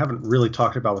thing we haven't really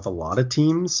talked about with a lot of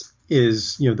teams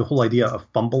is, the whole idea of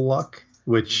fumble luck,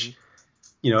 which,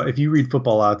 if you read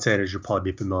Football Outsiders, you'll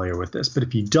probably be familiar with this. But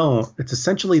if you don't, it's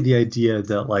essentially the idea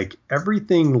that, like,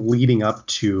 everything leading up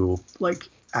to, like,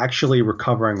 actually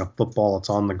recovering a football that's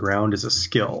on the ground is a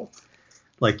skill.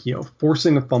 Like,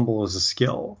 forcing a fumble is a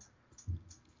skill.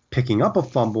 Picking up a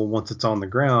fumble once it's on the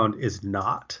ground is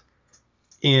not.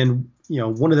 And,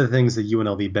 one of the things that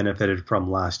UNLV benefited from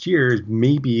last year is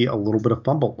maybe a little bit of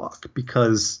fumble luck,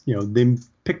 because, they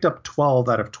picked up 12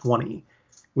 out of 20,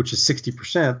 which is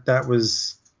 60%. That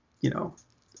was,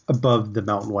 above the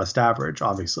Mountain West average,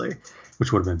 obviously,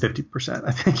 which would have been 50%,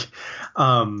 I think.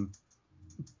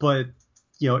 But,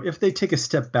 if they take a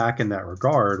step back in that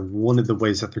regard, one of the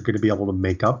ways that they're going to be able to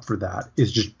make up for that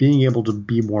is just being able to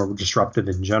be more disruptive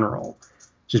in general,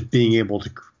 just being able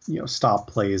to, stop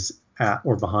plays at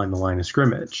or behind the line of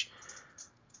scrimmage.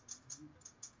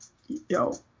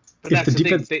 But that's the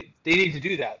defense, thing. They need to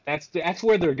do that. That's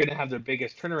where they're going to have their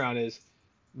biggest turnaround, is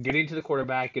getting to the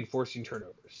quarterback and forcing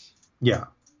turnovers. Yeah.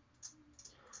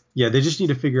 Yeah, they just need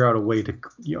to figure out a way to,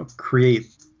 create,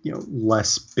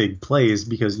 less big plays,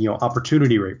 because,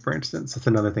 opportunity rate, for instance, that's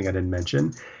another thing I didn't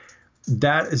mention.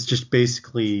 That is just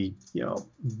basically,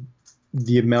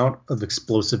 the amount of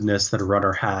explosiveness that a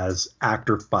runner has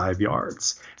after 5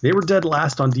 yards. They were dead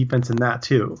last on defense in that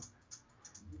too.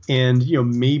 And,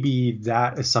 maybe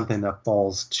that is something that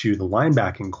falls to the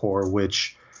linebacking core,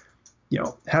 which,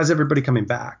 has everybody coming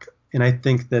back. And I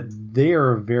think that they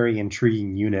are a very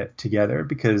intriguing unit together,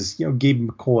 because, Gabe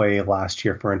McCoy last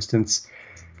year, for instance,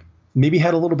 maybe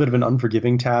had a little bit of an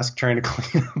unforgiving task trying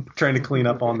to clean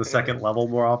up on the second level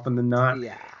more often than not.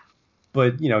 Yeah.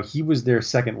 But, he was their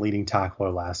second leading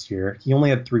tackler last year. He only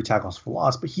had 3 tackles for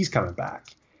loss, but he's coming back.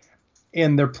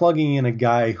 And they're plugging in a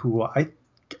guy who I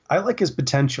like his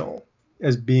potential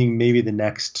as being maybe the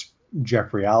next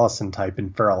Jeffrey Allison type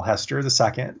in Farrell Hester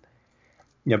II.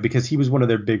 because he was one of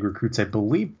their big recruits, I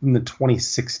believe, in the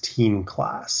 2016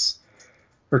 class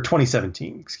or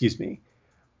 2017, excuse me.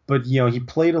 But, he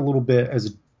played a little bit as a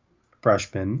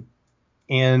freshman,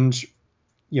 and,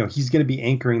 he's going to be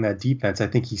anchoring that defense. I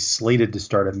think he's slated to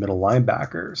start at middle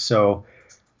linebacker. So,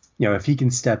 if he can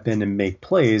step in and make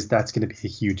plays, that's going to be a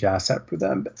huge asset for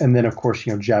them. And then, of course,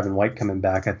 Javin White coming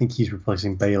back. I think he's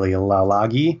replacing Bailey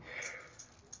Lalagi.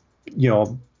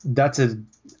 That's a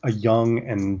young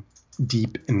and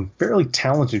deep and fairly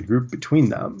talented group between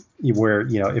them, where,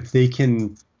 if they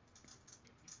can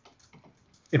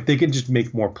just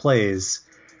make more plays,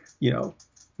 we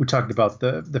talked about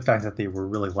the fact that they were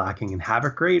really lacking in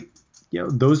havoc rate.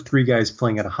 Those three guys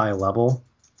playing at a high level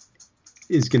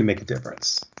is going to make a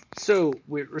difference. So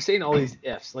we're saying all these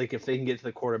ifs, like if they can get to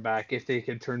the quarterback, if they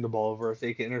can turn the ball over, if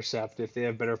they can intercept, if they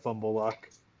have better fumble luck.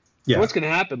 Yeah. What's going to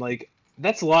happen? Like,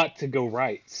 that's a lot to go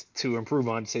right to improve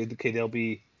on. Say, okay, they'll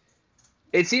be.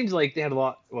 It seems like they had a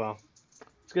lot. Well, I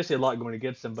was going to say a lot going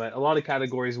against them, but a lot of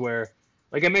categories where,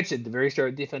 like I mentioned, the very start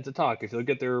of defensive talk. If you look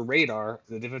at their radar,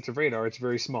 the defensive radar, it's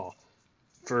very small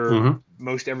for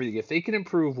most everything. If they can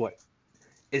improve, what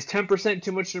is 10%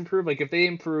 too much to improve? Like if they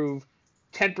improve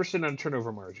 10% on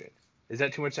turnover margin, is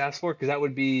that too much to ask for? Because that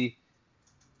would be.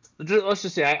 Let's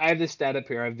just say I have this stat up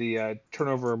here. I have the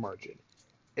turnover margin.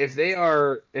 If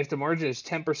the margin is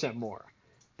 10% more,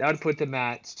 that would put them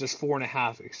at just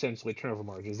 4.5 essentially turnover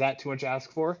margin. Is that too much to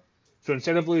ask for? So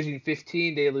instead of losing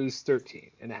 15, they lose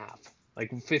 13.5,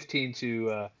 like 15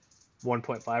 to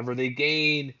 1.5, or they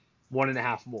gain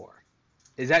 1.5 more.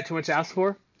 Is that too much to ask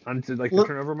for on the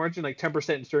turnover margin, like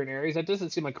 10% in certain areas? That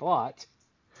doesn't seem like a lot.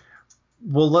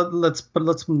 Well, let's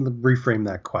reframe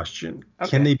that question.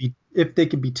 Okay. If they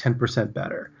could be 10%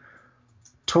 better,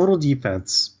 total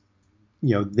defense.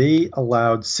 They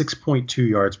allowed 6.2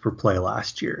 yards per play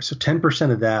last year. So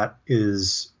 10% of that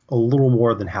is a little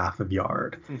more than half a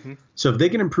yard. Mm-hmm. So if they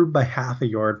can improve by half a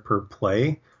yard per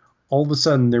play, all of a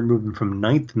sudden they're moving from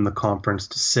 9th in the conference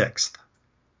to 6th.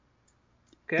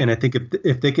 Okay. And I think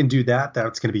if they can do that,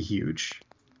 that's going to be huge.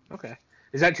 Okay.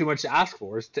 Is that too much to ask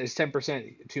for? Is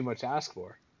 10% too much to ask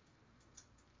for?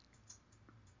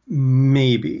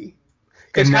 Maybe.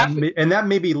 And that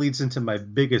maybe leads into my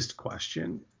biggest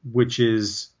question, which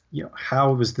is,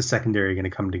 how is the secondary going to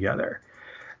come together?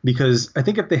 Because I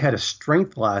think if they had a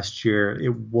strength last year,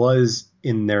 it was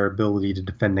in their ability to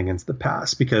defend against the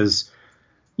pass. Because,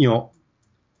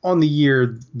 on the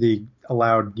year they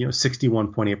allowed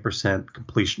 61.8%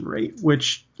 completion rate,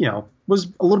 which was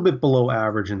a little bit below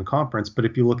average in the conference. But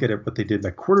if you look at it, what they did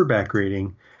by quarterback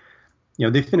rating,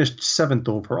 they finished 7th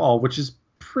overall, which is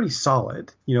pretty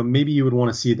solid. Maybe you would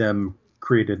want to see them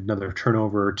create another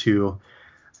turnover or two,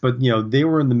 but they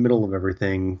were in the middle of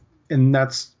everything, and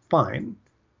that's fine.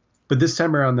 But this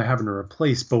time around, they're having to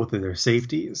replace both of their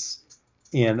safeties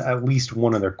and at least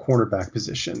one of their cornerback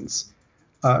positions.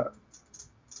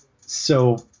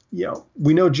 So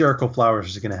we know Jericho Flowers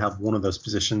is going to have one of those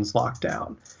positions locked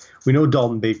down. We know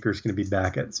Dalton Baker is going to be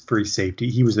back at free safety.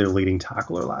 He was their leading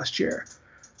tackler last year.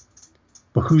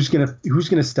 But who's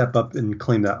gonna step up and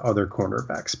claim that other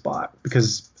cornerback spot?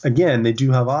 Because again, they do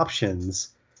have options.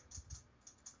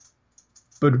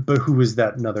 But who is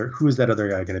that other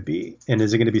guy going to be? And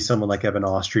is it going to be someone like Evan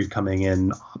Austrie coming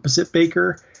in opposite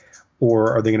Baker,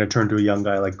 or are they going to turn to a young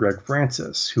guy like Greg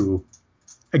Francis, who,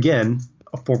 again,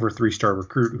 a former 3-star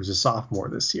recruit who's a sophomore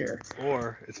this year?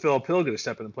 Or is Philip Hill going to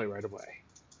step in and play right away?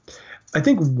 I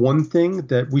think one thing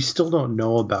that we still don't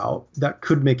know about that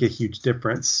could make a huge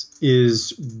difference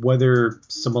is whether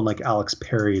someone like Alex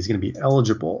Perry is going to be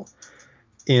eligible.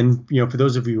 And, for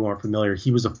those of you who aren't familiar,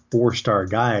 he was a 4-star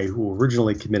guy who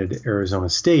originally committed to Arizona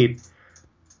State,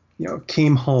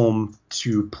 came home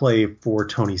to play for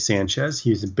Tony Sanchez.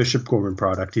 He's a Bishop Gorman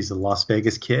product. He's a Las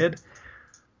Vegas kid.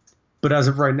 But as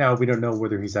of right now, we don't know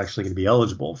whether he's actually going to be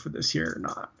eligible for this year or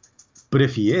not. But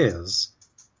if he is,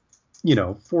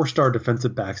 4-star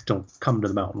defensive backs don't come to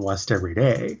the Mountain West every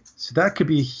day. So that could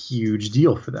be a huge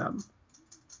deal for them.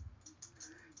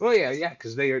 Well, yeah,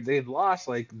 because they've lost.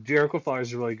 Like, Jericho Flowers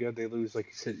is really good. They lose, like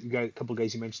you said, you got a couple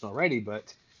guys you mentioned already.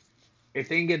 But if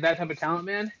they can get that type of talent,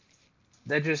 man,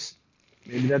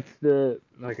 maybe that's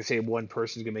like I say, one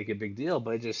person's going to make a big deal,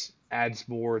 but it just adds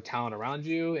more talent around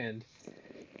you. And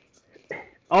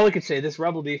all I could say, this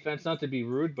Rebel defense, not to be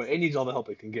rude, but it needs all the help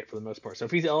it can get for the most part. So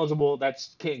if he's eligible, that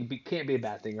can't be a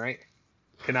bad thing, right?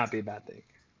 Cannot be a bad thing.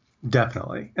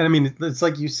 Definitely. And I mean, it's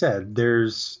like you said,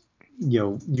 there's,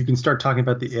 you can start talking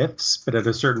about the ifs, but at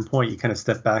a certain point, you kind of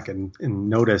step back and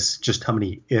notice just how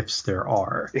many ifs there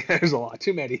are. Yeah, there's a lot,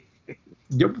 too many.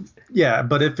 Yeah,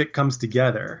 but if it comes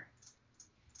together,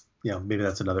 maybe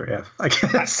that's another if, I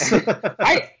guess.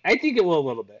 I think it will a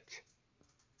little bit.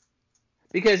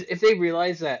 Because if they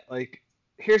realize that, like,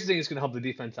 here's the thing that's going to help the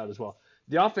defense out as well.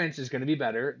 The offense is going to be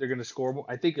better. They're going to score more.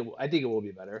 I think it will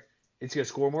be better. It's going to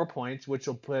score more points, which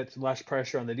will put less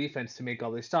pressure on the defense to make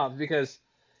all these stops. Because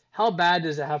how bad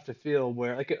does it have to feel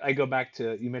where, like, I go back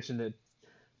to, you mentioned the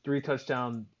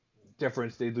 3-touchdown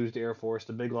difference they lose to Air Force,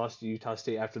 the big loss to Utah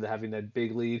State after having that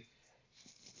big lead.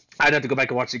 I'd have to go back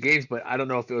and watch the games, but I don't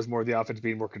know if it was more the offense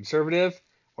being more conservative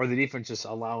or the defense just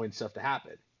allowing stuff to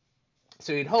happen.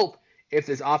 So you'd hope if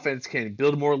this offense can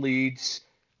build more leads,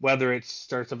 whether it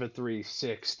starts up at 3,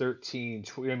 6, 13,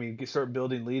 20, start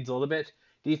building leads a little bit,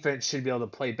 defense should be able to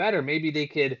play better. Maybe they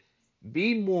could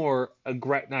be more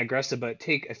not aggressive, but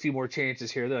take a few more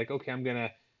chances here. They're like, okay, I'm going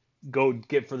to go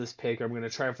get for this pick, or I'm going to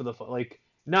try for the, like,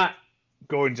 not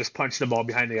go and just punch the ball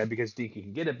behind the guy because Dinky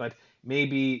can get it, but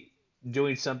maybe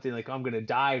doing something like, I'm going to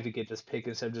dive to get this pick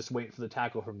instead of just waiting for the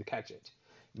tackle for him to catch it.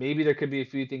 Maybe there could be a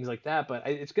few things like that, but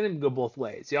it's going to go both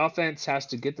ways. The offense has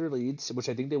to get their leads, which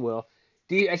I think they will.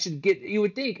 You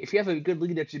would think if you have a good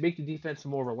lead, that should make the defense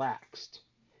more relaxed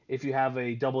if you have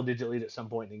a double-digit lead at some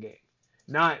point in the game.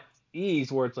 Not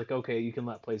ease where it's like, okay, you can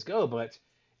let plays go, but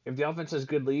if the offense has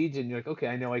good leads and you're like, okay,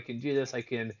 I know I can do this, I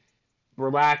can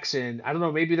relax, and I don't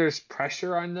know, maybe there's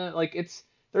pressure on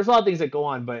there's a lot of things that go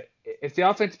on, but if the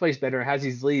offense plays better, has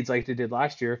these leads like they did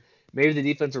last year, maybe the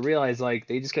defense will realize like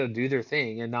they just got to do their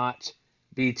thing and not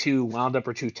be too wound up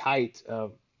or too tight.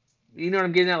 You know what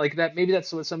I'm getting at? Like that, maybe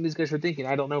that's what some of these guys were thinking.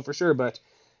 I don't know for sure, but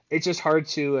it's just hard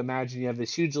to imagine you have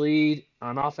this huge lead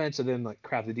on offense and then like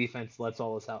crap, the defense lets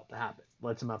all this out to happen,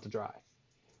 lets them out to dry.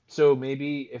 So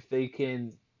maybe if they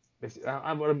can,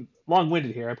 I'm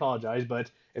long-winded here, I apologize, but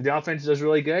if the offense does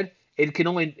really good, it can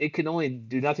only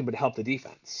do nothing but help the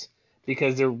defense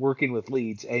because they're working with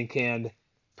leads and can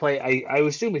play. I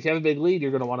assume if you have a big lead,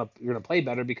 you're gonna play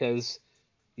better because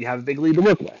you have a big lead to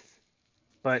work with.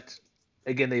 But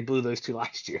again, they blew those two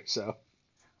last year, so.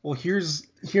 Well, here's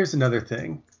another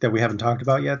thing that we haven't talked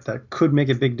about yet that could make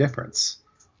a big difference.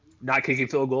 Not kicking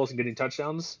field goals and getting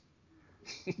touchdowns.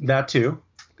 That too.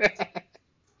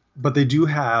 But they do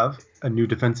have a new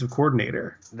defensive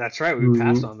coordinator. That's right. We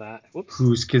passed on that. Whoops.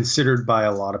 Who's considered by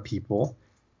a lot of people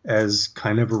as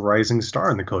kind of a rising star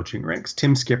in the coaching ranks.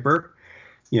 Tim Skipper,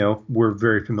 we're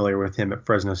very familiar with him at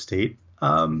Fresno State.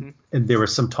 And there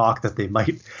was some talk that they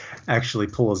might actually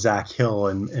pull a Zach Hill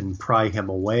and pry him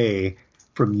away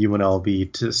from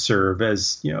UNLV to serve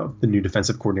as, the new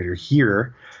defensive coordinator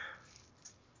here.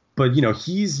 But,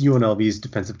 he's UNLV's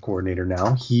defensive coordinator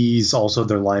now. He's also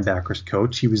their linebackers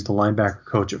coach. He was the linebacker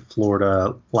coach at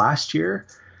Florida last year.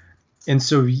 And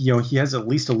so, he has at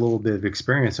least a little bit of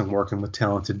experience in working with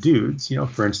talented dudes.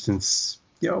 For instance,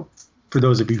 for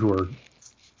those of you who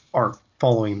aren't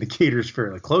following the Gators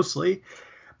fairly closely,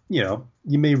 you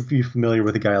may be familiar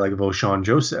with a guy like Voshawn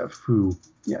Joseph, who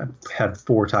had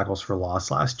 4 tackles for loss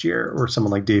last year, or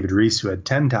someone like David Reese, who had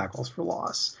 10 tackles for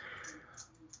loss.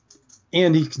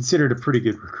 And he's considered a pretty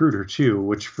good recruiter, too,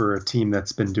 which for a team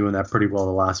that's been doing that pretty well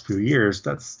the last few years,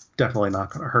 that's definitely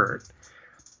not going to hurt.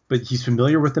 But he's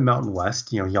familiar with the Mountain West.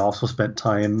 He also spent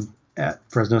time at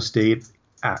Fresno State,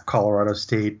 at Colorado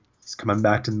State. He's coming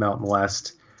back to the Mountain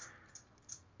West.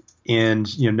 And,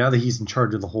 now that he's in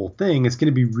charge of the whole thing, it's going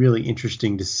to be really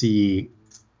interesting to see,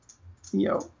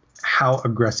 how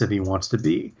aggressive he wants to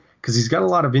be. Because he's got a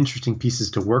lot of interesting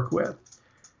pieces to work with.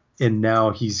 And now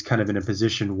he's kind of in a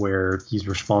position where he's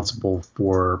responsible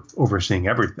for overseeing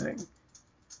everything.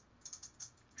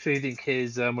 So you think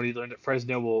his what he learned at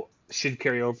Fresno should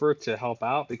carry over to help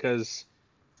out? Because,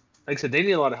 like I said, they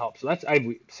need a lot of help.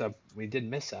 So we did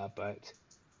miss that. But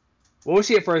what was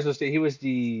he at Fresno State? He was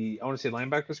I want to say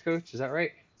linebackers coach. Is that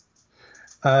right?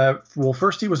 Well,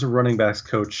 first he was a running backs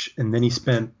coach, and then he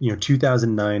spent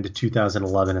 2009 to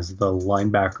 2011 as the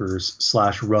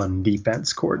linebackers/run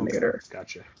defense coordinator. Okay,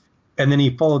 gotcha. And then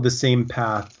he followed the same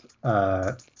path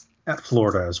at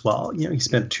Florida as well. He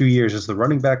spent 2 years as the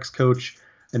running backs coach,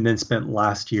 and then spent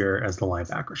last year as the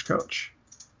linebackers coach.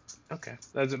 Okay,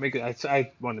 that doesn't make it.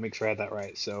 I wanted to make sure I had that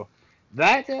right. So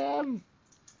that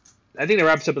I think that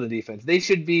wraps up with the defense. They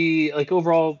should be like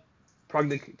overall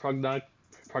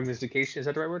prognostication. Is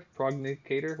that the right word?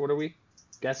 Prognosticator. What are we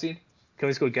guessing? Can we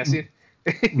just go guessing?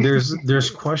 There's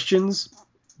questions.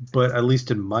 But at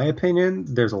least in my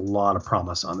opinion, there's a lot of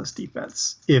promise on this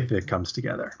defense if it comes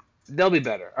together. They'll be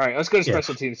better. All right, let's go to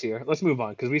special teams here. Let's move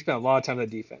on because we spent a lot of time on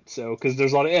the defense. So because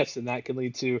there's a lot of ifs, and that can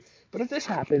lead to, but if this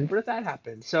happens, but if that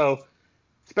happens. So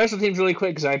special teams really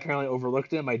quick because I apparently overlooked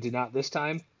them. I did not this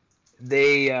time.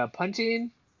 They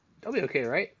punting, they'll be okay,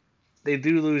 right? They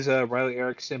do lose Riley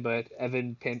Erickson, but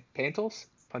Evan Pantles,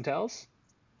 Puntels?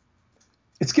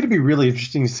 It's going to be really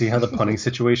interesting to see how the punting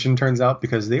situation turns out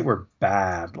because they were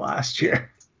bad last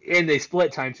year. And they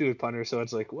split time too with punters, so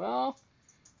it's like, well,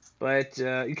 but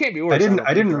you can't be worse.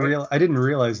 I didn't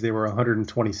realize they were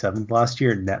 127th last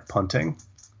year in net punting.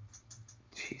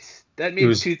 Jeez, that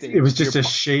means two things. It was just a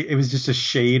shade. It was just a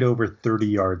shade over 30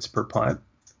 yards per punt.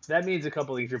 That means a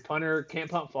couple things. Your punter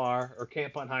can't punt far or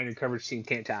can't punt high, and your coverage team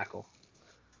can't tackle.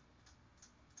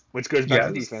 Which goes back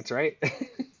to defense, right?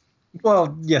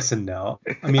 Well, yes and no.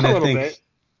 I mean, I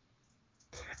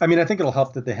think it'll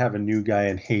help that they have a new guy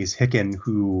in Hayes Hicken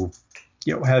who,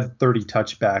 had 30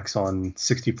 touchbacks on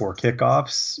 64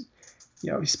 kickoffs.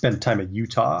 He spent time at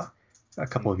Utah a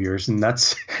couple of years, and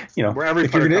that's where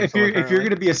if you're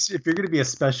gonna be a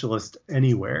specialist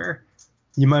anywhere,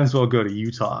 you might as well go to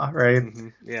Utah, right?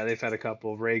 Mm-hmm. Yeah, they've had a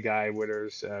couple. Ray Guy,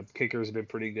 Witters, kickers have been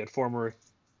pretty good. Former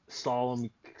Slalom,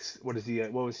 what was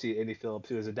he? Andy Phillips,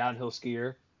 who was a downhill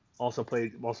skier, also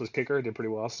was kicker, did pretty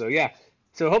well. So yeah,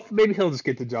 so hopefully maybe he'll just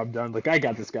get the job done. Like, I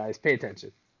got this, guys. Pay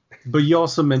attention. But you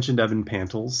also mentioned Evan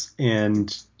Pantles,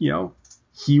 and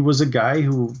he was a guy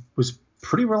who was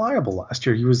pretty reliable last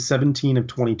year. He was 17 of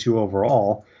 22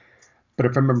 overall, but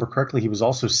if I remember correctly, he was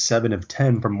also 7 of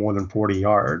 10 from more than 40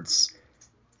 yards.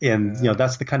 And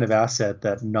that's the kind of asset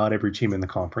that not every team in the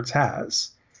conference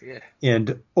has. Yeah.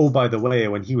 And by the way,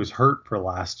 when he was hurt for a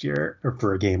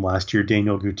game last year,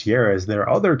 Daniel Gutierrez, their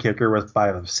other kicker, was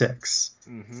 5 of 6.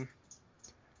 Mm-hmm.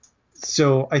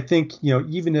 So I think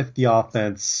even if the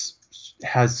offense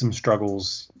has some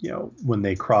struggles, when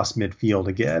they cross midfield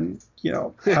again,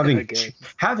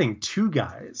 having two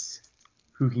guys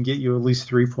who can get you at least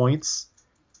 3 points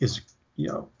is,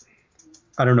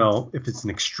 I don't know if it's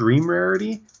an extreme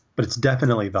rarity, but it's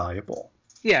definitely valuable.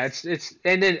 Yeah, it's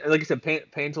and then like I said,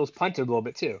 Pantles punted a little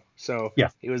bit too, so yeah,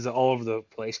 he was all over the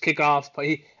place. Kickoffs,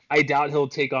 I doubt he'll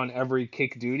take on every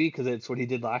kick duty because it's what he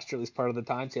did last year, at least part of the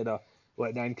time. So he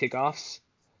had 9 kickoffs,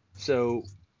 so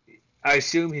I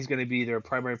assume he's going to be their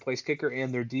primary place kicker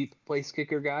and their deep place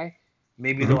kicker guy.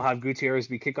 Maybe they'll have Gutierrez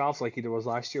be kickoffs like he was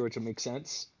last year, which would make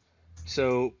sense.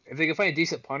 So if they can find a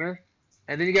decent punter,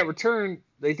 and then you got return,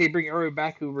 they bring everybody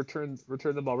back who return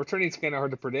the ball. Returning's kind of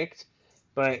hard to predict.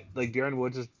 But like Darren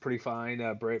Woods is pretty fine.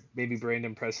 Maybe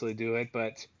Brandon Presley do it,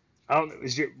 but I don't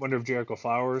wonder if Jericho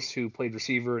Flowers, who played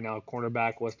receiver and now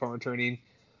cornerback, was punt returning.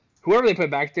 Whoever they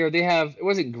put back there, it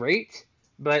wasn't great,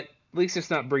 but at least it's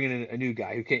not bringing in a new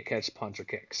guy who can't catch punts or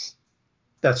kicks.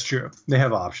 That's true. They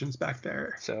have options back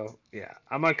there. So yeah,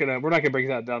 we're not gonna break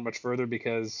that down much further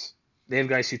because they have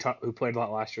guys who played a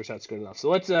lot last year, so that's good enough. So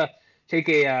let's take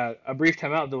a brief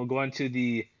timeout, then we'll go into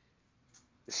the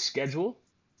schedule,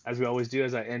 as we always do,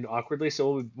 as I end awkwardly.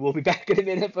 So we'll be back in a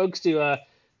minute, folks, to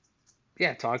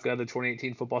talk the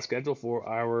 2018 football schedule for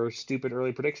our stupid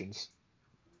early predictions.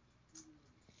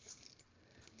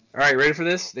 All right, ready for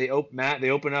this? They open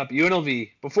up UNLV.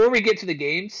 Before we get to the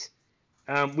games,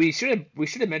 we should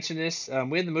have mentioned this.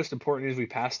 We had the most important news we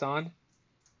passed on.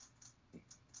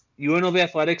 UNLV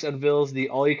Athletics unveils the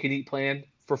all-you-can-eat plan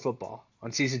for football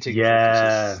on season ticket.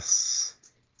 Yes,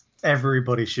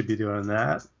 everybody should be doing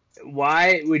that.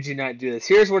 Why would you not do this?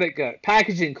 Here's what it got.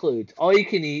 Package includes all you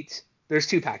can eat. There's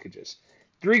 2 packages.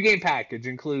 3-game package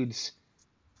includes,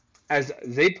 as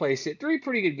they place it, 3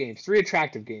 pretty good games, 3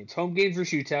 attractive games. Home games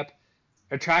versus UTEP.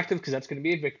 Attractive because that's going to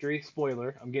be a victory.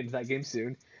 Spoiler, I'm getting to that game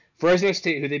soon. Fresno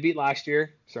State, who they beat last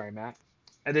year. Sorry, Matt.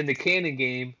 And then the Cannon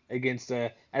game against,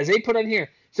 as they put on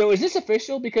here. So is this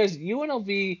official? Because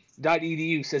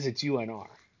UNLV.edu says it's UNR.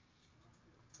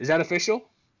 Is that official?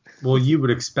 Well, you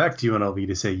would expect UNLV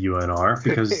to say UNR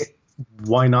because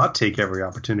why not take every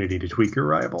opportunity to tweak your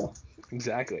rival?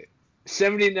 Exactly.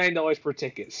 $79 per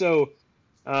ticket. So,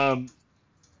 what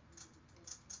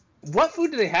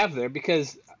food do they have there?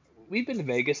 Because we've been to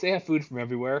Vegas. They have food from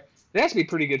everywhere. It has to be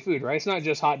pretty good food, right? It's not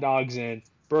just hot dogs and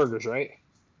burgers, right?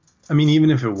 I mean,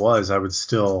 even if it was, I would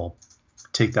still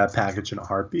take that package in a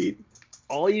heartbeat.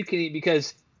 All you can eat,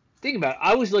 because think about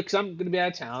it. Because I'm going to be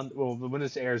out of town. Well, when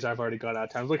this airs, I've already got out of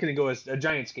town. I was looking to go to a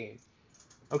Giants game.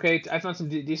 Okay, I found some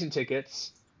decent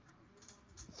tickets.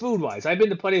 Food-wise, I've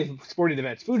been to plenty of sporting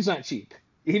events. Food's not cheap.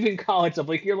 Even college stuff.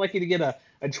 Like, you're lucky to get a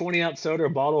 20-ounce soda or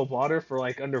bottle of water for,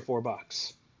 like, under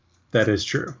 $4. That is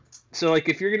true. So, like,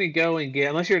 if you're going to go and get,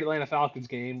 unless you're at Atlanta Falcons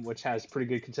game, which has pretty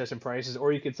good concession prices,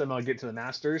 or you could somehow get to the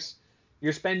Masters,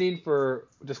 you're spending for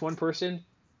just one person.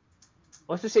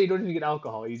 Let's just say you don't even get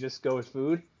alcohol. You just go with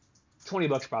food.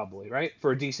 $20 probably, right?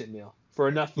 For a decent meal. For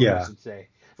enough food, I should say.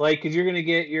 Like, because you're going to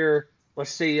get your,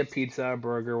 let's say a pizza, a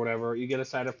burger, whatever. You get a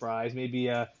side of fries, maybe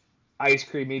a ice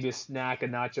cream, maybe a snack, a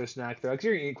nacho snack. Because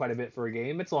you're going to eat quite a bit for a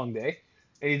game. It's a long day.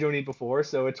 and you don't eat before.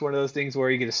 So it's one of those things where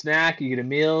you get a snack, you get a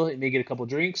meal, you may get a couple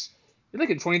drinks. You're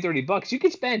looking at 20, $30. You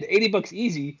could spend $80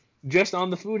 easy just on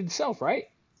the food itself, right?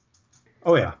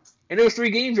 Oh yeah. And those 3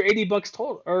 games are $80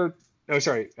 total. Or no,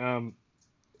 sorry.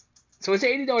 So it's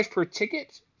 $80 per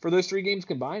ticket for those 3 games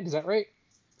combined. Is that right?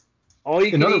 All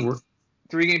you can eat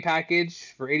 3-game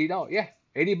package for $80. Yeah,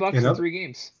 $80 for 3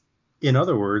 games. In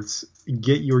other words,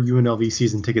 get your UNLV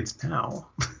season tickets now.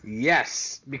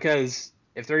 Yes, because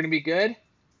if they're going to be good,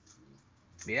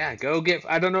 yeah, go get.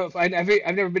 I don't know if I've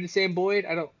never been to Sam Boyd.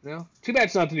 I don't know. Too bad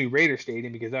it's not the new Raider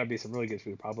Stadium because that would be some really good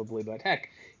food probably. But heck,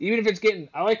 even if it's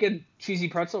I like a cheesy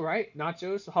pretzel, right?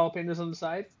 Nachos, jalapenos on the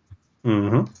side.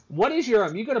 Mm-hmm. What is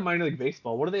your you go to minor league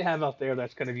baseball? What do they have out there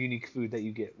that's kind of unique food that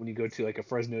you get when you go to like a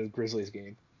Fresno Grizzlies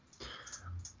game?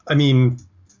 I mean,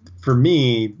 for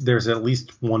me, there's at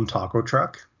least one taco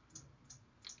truck,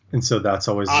 and so that's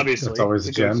always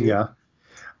a gem. Yeah.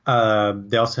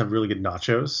 They also have really good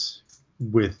nachos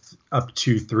with up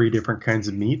to 3 different kinds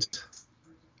of meat.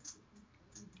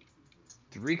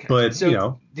 3 kinds. But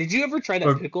so, did you ever try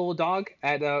that pickle dog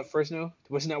at Fresno?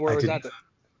 Wasn't that where it was at?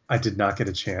 I did not get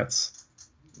a chance.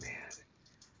 Man,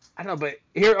 I don't know, but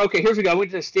here's we go. I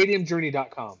went to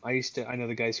stadiumjourney.com. I know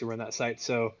the guys who run that site,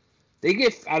 so. They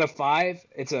give out of 5.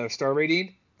 It's a star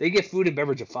rating. They give food and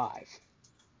beverage a 5.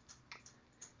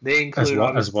 They include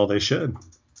as well they should.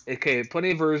 Okay,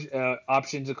 plenty of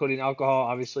options including alcohol,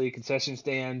 obviously concession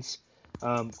stands,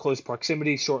 close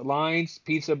proximity, short lines,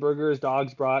 pizza, burgers,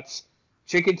 dogs, brats,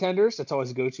 chicken tenders. That's always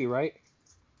a go-to, right?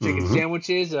 Chicken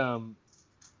sandwiches.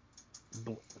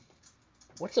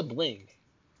 What's a bling?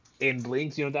 In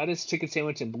Blings, you know what that is? Chicken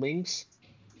sandwich and Blings.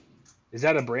 Is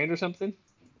that a brand or something?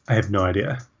 I have no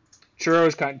idea.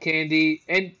 Churros, cotton candy,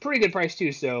 and pretty good price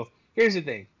too. So here's the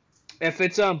thing: if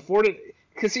it's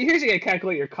because here's how you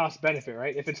calculate your cost benefit,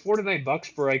 right? If it's $4 to $9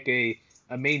 for like a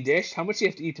main dish, how much do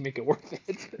you have to eat to make it worth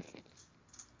it?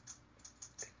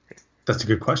 That's a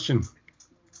good question.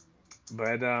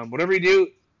 But whatever you do,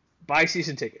 buy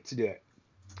season tickets to do it.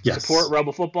 Yes. Support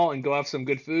Rebel football and go have some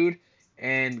good food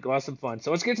and go have some fun. So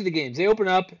let's get to the games. They open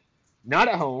up not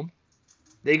at home.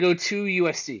 They go to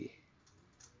USC.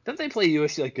 Don't they play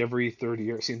USC like every third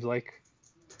year, it seems like?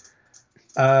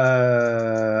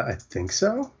 I think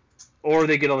so. Or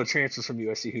they get all the transfers from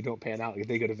USC who don't pan out.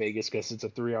 They go to Vegas because it's a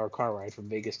 3-hour car ride from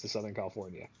Vegas to Southern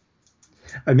California.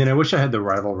 I mean, I wish I had the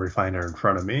rivalry finder in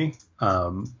front of me.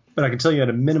 But I can tell you at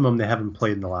a minimum they haven't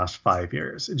played in the last 5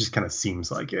 years. It just kind of seems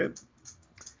like it.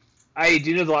 I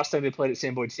do know the last time they played at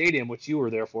Sam Boyd Stadium, which you were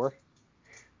there for.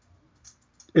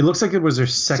 It looks like it was their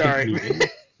second meeting.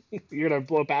 You're going to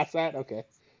blow past that? Okay.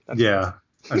 Yeah,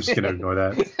 I'm just going to ignore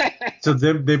that. So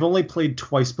they've only played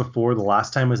twice before. The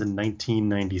last time was in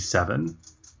 1997.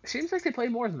 It seems like they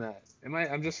played more than that. I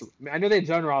know they had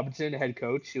John Robinson, head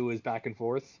coach, who was back and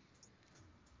forth.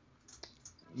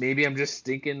 Maybe I'm just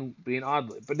thinking being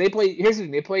odd. But here's the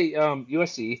thing. They play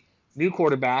USC, new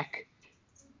quarterback.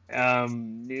 Clay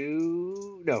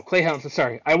Helton.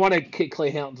 Sorry. I want to kick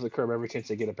Clay Helton to the curb every chance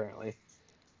they get, apparently.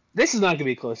 This is not going to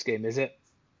be a close game, is it?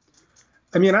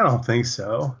 I mean, I don't think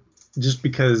so. Just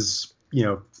because,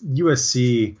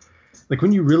 USC, like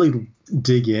when you really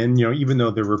dig in, even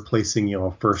though they're replacing,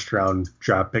 a first-round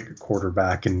draft pick, a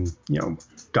quarterback, and,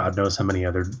 God knows how many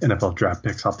other NFL draft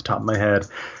picks off the top of my head,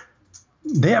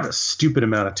 they have a stupid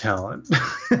amount of talent.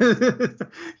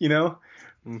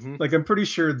 Mm-hmm. Like I'm pretty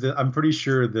sure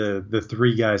the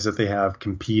 3 guys that they have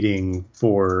competing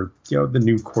for, the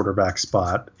new quarterback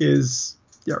spot is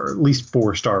or at least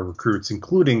 4-star recruits,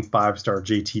 including 5-star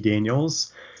JT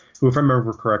Daniels, who, if I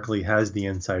remember correctly, has the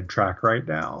inside track right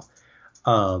now.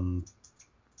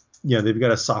 They've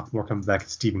got a sophomore coming back,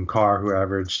 Stephen Carr, who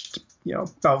averaged,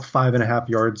 about 5.5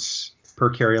 yards per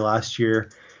carry last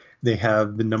year. They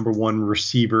have the number 1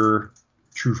 receiver,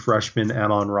 true freshman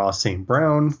Amon-Ra St.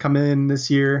 Brown come in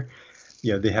this year.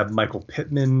 They have Michael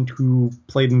Pittman, who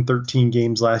played in 13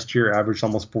 games last year, averaged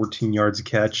almost 14 yards a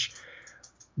catch.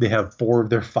 They have 4 of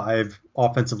their 5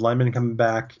 offensive linemen coming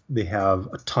back. They have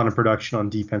a ton of production on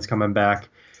defense coming back.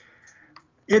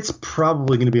 It's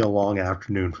probably going to be a long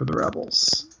afternoon for the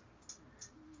Rebels.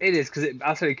 It is, because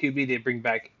outside of QB, they bring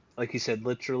back, like you said,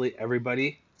 literally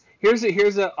everybody. Here's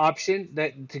an option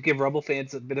that to give Rebel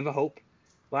fans a bit of a hope.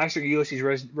 Last year,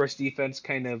 USC's rush defense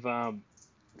kind of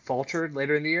faltered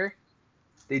later in the year.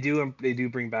 They do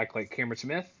bring back like Cameron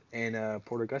Smith and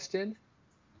Porter Gustin,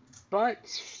 but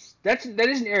that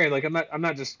is an area like I'm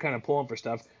not just kind of pulling for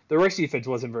stuff. The rush defense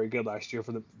wasn't very good last year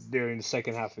during the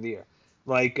second half of the year.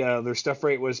 Like their stuff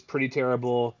rate was pretty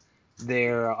terrible.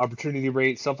 Their opportunity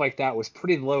rate, stuff like that, was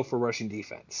pretty low for rushing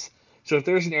defense. So if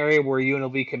there's an area where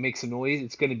UNLV can make some noise,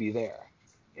 it's going to be there.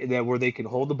 that where they can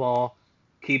hold the ball,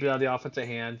 keep it out of the offensive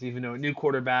hands, even though a new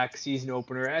quarterback, season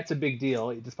opener, that's a big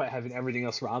deal, despite having everything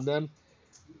else around them.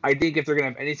 I think if they're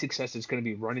going to have any success, it's going to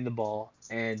be running the ball,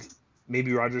 and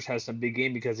maybe Rodgers has some big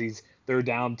game because they're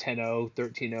down 10-0,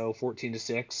 13-0,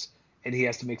 14-6, and he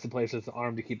has to make some plays with the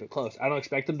arm to keep it close. I don't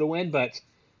expect them to win, but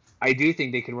I do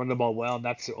think they can run the ball well, and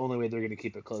that's the only way they're going to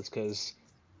keep it close because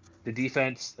the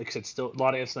defense, like I said, still a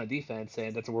lot of ifs on defense,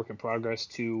 and that's a work in progress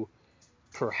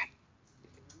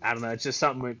I don't know. It's just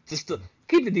something just to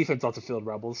keep the defense off the field,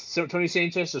 Rebels. So Tony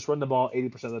Sanchez, just run the ball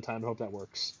 80% of the time. I hope that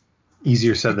works.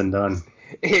 Easier said than done.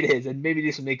 It is, and maybe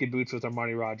do some naked boots with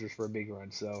Armani Rodgers for a big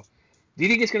run. So, do you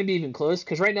think it's going to be even close?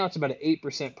 Because right now it's about an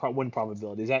 8% win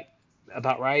probability. Is that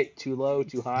about right? Too low?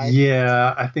 Too high?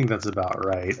 Yeah, I think that's about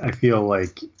right. I feel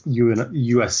like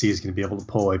USC is going to be able to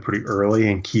pull away pretty early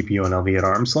and keep UNLV at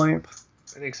arm's length.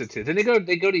 I think so too. Then they go to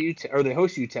UTEP, or they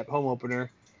host UTEP home opener.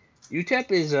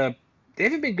 UTEP is they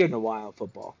haven't been good in a while in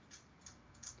football.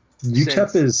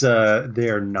 UTEP is they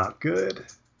are not good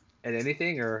at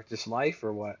anything, or just life,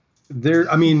 or what?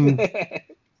 I mean,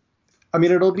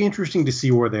 it'll be interesting to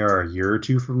see where they are a year or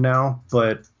two from now.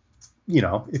 But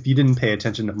if you didn't pay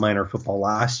attention to minor football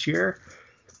last year,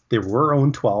 they were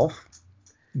 0-12.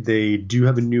 They do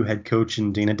have a new head coach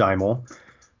in Dana Dimel,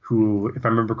 who, if I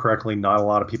remember correctly, not a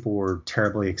lot of people were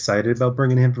terribly excited about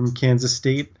bringing him from Kansas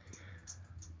State.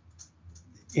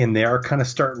 And they are kind of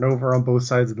starting over on both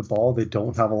sides of the ball. They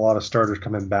don't have a lot of starters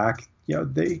coming back.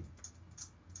 They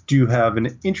do have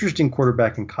an interesting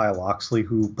quarterback in Kyle Oxley,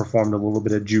 who performed a little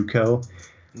bit at JUCO.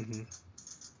 Mm-hmm.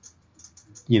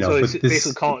 So he's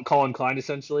basically Colin Klein,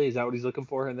 essentially. Is that what he's looking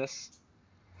for in this?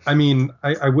 I mean,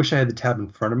 I wish I had the tab in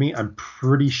front of me. I'm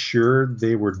pretty sure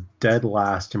they were dead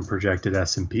last in projected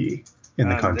S&P in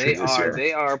the country this year.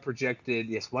 They are projected,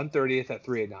 130th at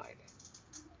 3-9.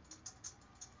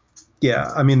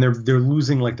 Yeah, I mean, they're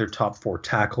losing like their top 4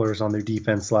 tacklers on their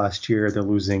defense last year. They're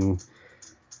losing,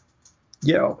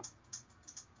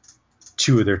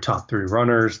 2 of their top 3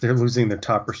 runners. They're losing their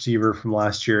top receiver from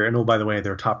last year. And, oh, by the way,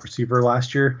 their top receiver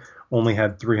last year only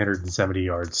had 370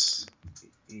 yards.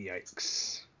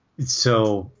 Yikes.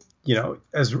 So,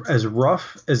 as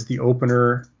rough as the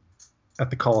opener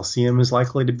at the Coliseum is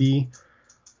likely to be,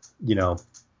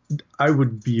 I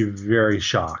would be very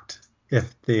shocked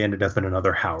if they ended up in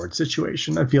another Howard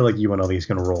situation. I feel like UNLV is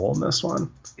going to roll in this one.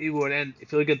 You would, and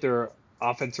if you look at their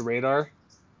offensive radar,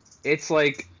 it's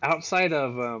like outside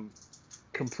of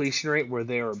completion rate, where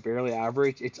they are barely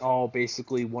average, it's all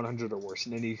basically 100 or worse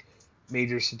in any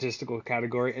major statistical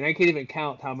category. And I can't even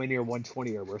count how many are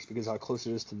 120 or worse because how close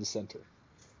it is to the center.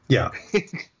 Yeah.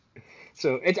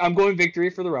 So I'm going victory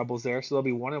for the Rebels there. So they'll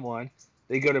be 1-1.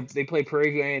 They play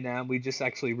Prairie View A&M. We just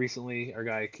actually recently, our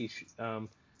guy Keith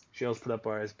Shales put up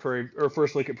our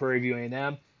first look at Prairie View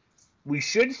A&M. We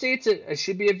should say it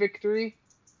should be a victory,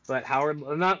 but Howard,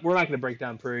 we're not going to break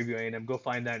down Prairie View A&M. Go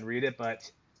find that and read it. But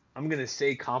I'm going to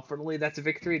say confidently that's a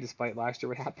victory, despite last year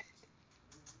what happened.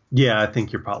 Yeah, I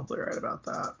think you're probably right about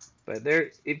that.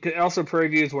 But also Prairie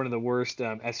View is one of the worst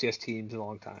FCS teams in a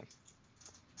long time.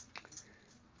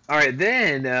 All right,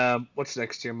 then what's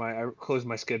next here? I closed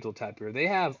my schedule tab here. They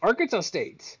have Arkansas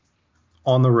State.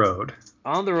 On the road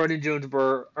in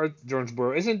Jonesboro.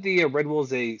 Isn't the Red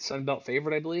Wolves a Sun Belt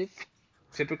favorite, I believe,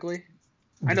 typically?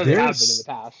 I know they have been in the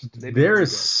past. There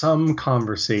is some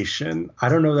conversation. I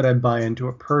don't know that I buy into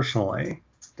it personally.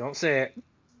 Don't say it.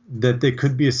 That they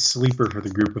could be a sleeper for the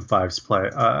Group of Five's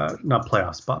not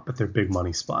playoff spot, but their big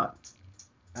money spot.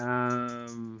 No,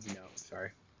 sorry.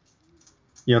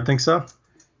 You don't think so?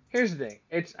 Here's the thing.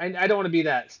 I don't want to be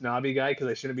that snobby guy because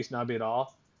I shouldn't be snobby at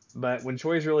all. But when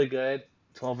Troy's really good,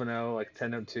 12-0, like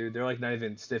 10-2, they're like not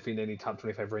even sniffing any top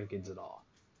 25 rankings at all.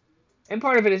 And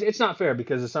part of it is it's not fair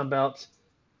because the Sun Belt,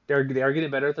 they are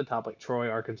getting better at the top, like Troy,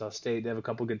 Arkansas State. They have a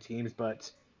couple good teams, but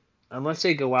unless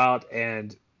they go out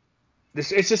and it's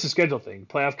just a schedule thing.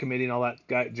 Playoff committee and all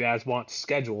that jazz wants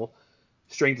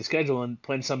strength of schedule, and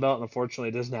playing Sun Belt, unfortunately,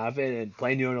 it doesn't have it. And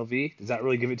playing UNLV, does that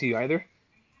really give it to you either?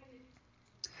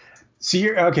 So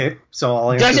you're okay. So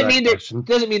I'll answer that question.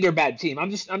 Doesn't mean they're a bad team. I'm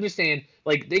just saying,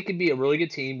 like, they could be a really good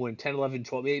team, win 10, 11,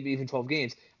 12, maybe even 12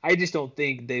 games. I just don't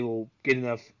think they will get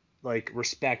enough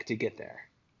respect to get there.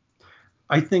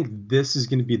 I think this is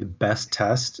going to be the best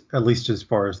test, at least as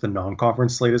far as the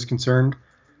non-conference slate is concerned,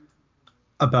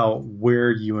 about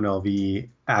where UNLV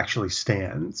actually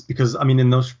stands. Because I mean,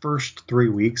 in those first 3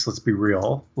 weeks, let's be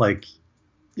real, like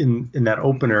in that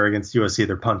opener against USC,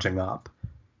 they're punching up.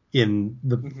 In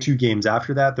the 2 games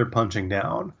after that, they're punching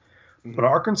down. Mm-hmm. But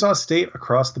Arkansas State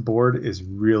across the board is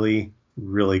really,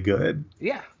 really good.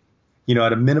 Yeah.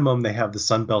 At a minimum, they have the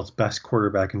Sun Belt's best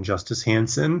quarterback in Justice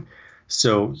Hansen.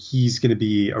 So he's going to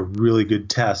be a really good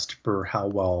test for how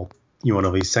well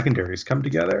UNLV's secondaries come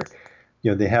together.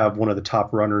 They have one of the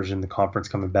top runners in the conference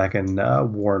coming back in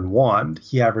Warren Wand.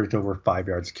 He averaged over 5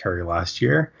 yards a carry last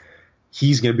year.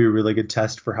 He's going to be a really good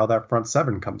test for how that front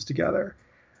seven comes together.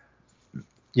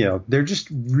 They're just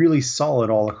really solid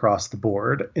all across the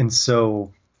board. And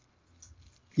so,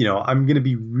 I'm going to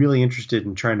be really interested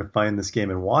in trying to find this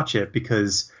game and watch it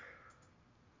because,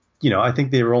 I think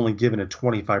they were only given a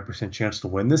 25% chance to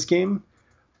win this game.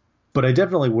 But I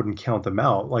definitely wouldn't count them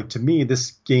out. Like, to me,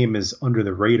 this game is under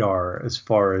the radar as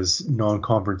far as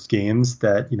non-conference games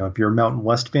that, if you're a Mountain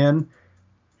West fan,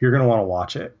 you're going to want to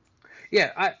watch it.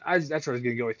 Yeah, that's where I was going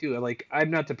to go with you. Like,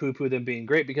 I'm not to poo-poo them being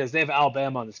great because they have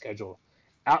Alabama on the schedule.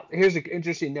 Here's an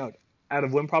interesting note. Out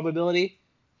of win probability,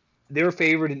 they were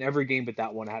favored in every game but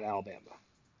that one at Alabama.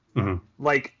 Mm-hmm.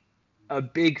 Like, a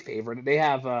big favorite. They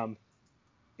have,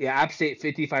 App State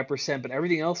 55%, but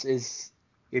everything else is...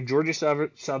 You have Georgia Southern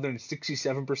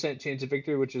 67% chance of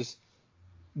victory, which is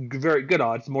very good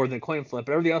odds, more than a coin flip,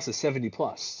 but everything else is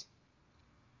 70+.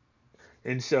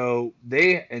 And so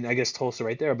and I guess Tulsa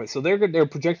right there, but so they're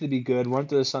projected to be good, run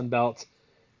through the Sun Belt.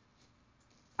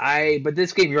 But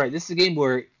this game, you're right, this is a game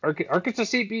where Arkansas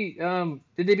State did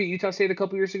they beat Utah State a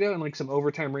couple years ago in like some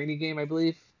overtime rainy game, I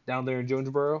believe, down there in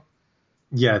Jonesboro?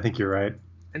 Yeah, I think you're right.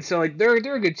 And so like they're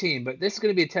a good team, but this is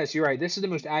going to be a test. You're right, this is the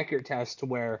most accurate test to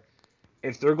where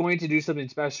if they're going to do something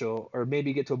special or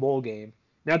maybe get to a bowl game,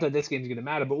 not that this game's going to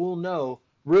matter, but we'll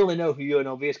really know who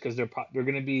UNLV is because they're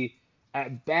going to be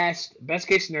at best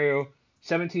case scenario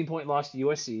 17-point loss to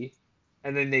USC,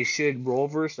 and then they should roll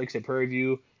versus like say Prairie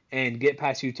View and get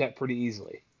past UTEP pretty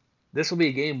easily. This will be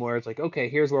a game where it's like, okay,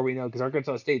 here's where we know because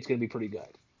Arkansas State's going to be pretty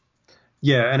good.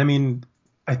 Yeah, and I mean,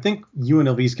 I think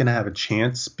UNLV is going to have a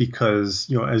chance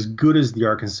because as good as the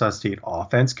Arkansas State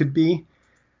offense could be,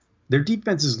 their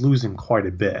defense is losing quite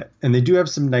a bit, and they do have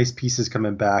some nice pieces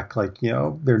coming back. Like,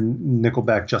 their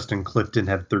nickelback Justin Clifton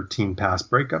had 13 pass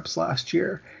breakups last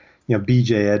year.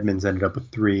 BJ Edmonds ended up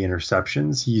with 3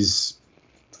 interceptions.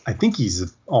 I think he's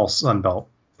an all Sun Belt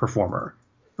performer,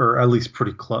 or at least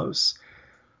pretty close.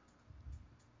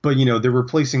 But, they're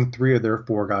replacing 3 of their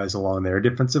 4 guys along their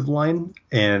defensive line,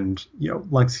 and,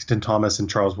 Lexington Thomas and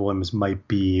Charles Williams might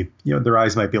be, their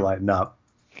eyes might be lighting up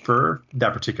for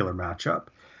that particular matchup.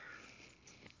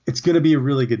 It's going to be a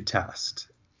really good test.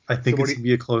 I think it's going to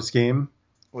be a close game.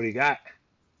 What do you got?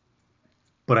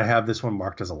 But I have this one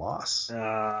marked as a loss.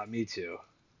 Me too.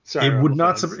 Sorry, it would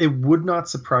not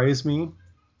surprise me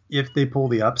if they pull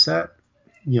the upset.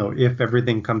 If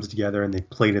everything comes together and they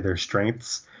play to their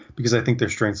strengths, because I think their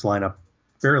strengths line up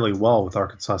fairly well with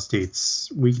Arkansas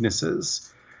State's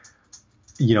weaknesses.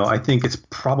 I think it's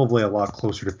probably a lot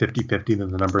closer to 50-50 than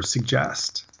the numbers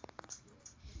suggest.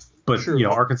 But,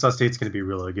 sure. Arkansas State's going to be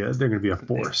really good. They're going to be a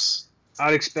force.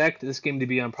 I'd expect this game to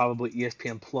be on probably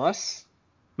ESPN Plus.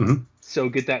 Mm-hmm. So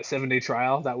get that 7-day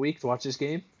trial that week to watch this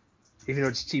game. Even though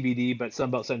it's TBD, but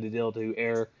Sunbelt signed a deal to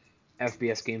air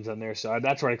FBS games on there. So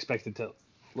that's what I expect it to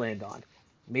land on.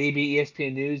 Maybe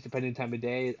ESPN News, depending on time of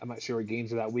day. I'm not sure what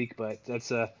games are that week, but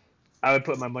I would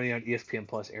put my money on ESPN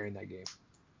Plus airing that game.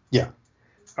 Yeah.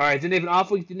 All right, then they have an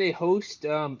off week. Then they host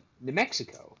New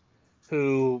Mexico,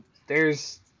 who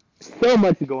there's so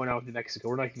much going on with New Mexico.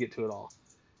 We're not going to get to it all.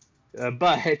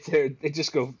 But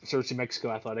just go search New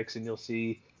Mexico athletics and you'll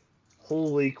see,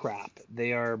 holy crap,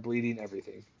 they are bleeding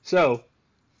everything. So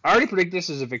I already predict this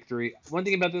as a victory. One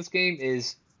thing about this game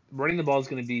is running the ball is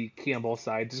going to be key on both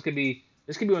sides. This could be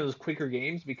one of those quicker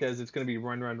games because it's going to be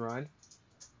run.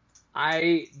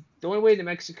 The only way New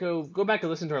Mexico, go back and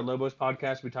listen to our Lobos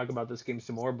podcast. We talk about this game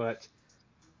some more, but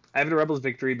I have the Rebels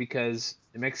victory because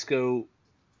New Mexico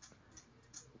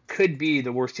could be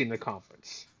the worst team in the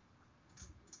conference.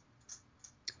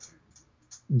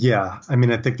 Yeah, I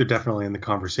mean, I think they're definitely in the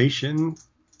conversation,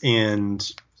 and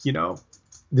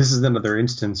this is another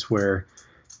instance where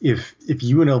if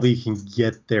UNLV can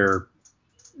get their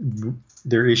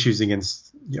issues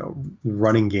against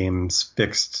running games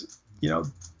fixed,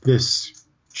 this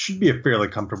should be a fairly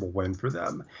comfortable win for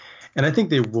them. And I think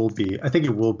they will be. I think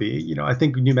it will be. I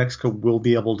think New Mexico will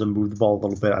be able to move the ball a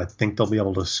little bit. I think they'll be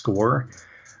able to score.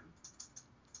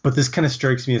 But this kind of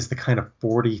strikes me as the kind of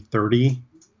 40-30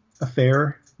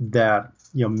 affair that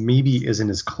maybe isn't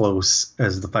as close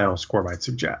as the final score might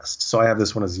suggest. So I have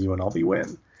this one as a UNLV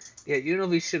win. Yeah,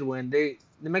 UNLV should win. New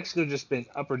Mexico just been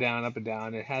up or down.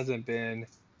 It hasn't been.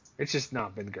 It's just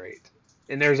not been great.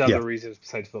 And there's other reasons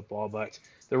besides football, but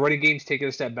the running game's taken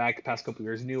a step back the past couple of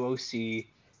years. New OC,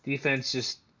 defense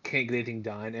just can't get anything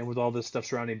done, and with all this stuff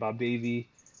surrounding Bob Davie,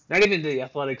 not even the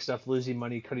athletic stuff, losing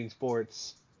money, cutting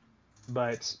sports.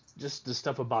 but just the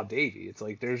stuff with Bob Davey, it's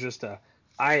like there's just a.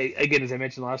 Again, as I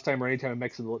mentioned last time, or anytime I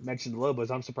mentioned the Lobos,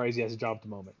 I'm surprised he has a job at the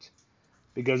moment.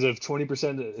 Because if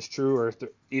 20% is true, or if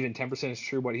even 10% is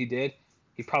true what he did,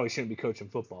 he probably shouldn't be coaching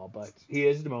football. But he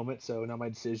is at the moment, so not my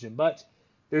decision. But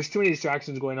there's too many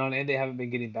distractions going on, and they haven't been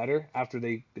getting better after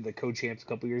they the co-champs a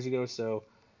couple years ago. So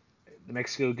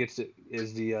Mexico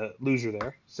is the loser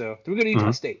there. So we go to Utah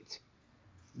Mhm. State.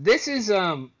 This is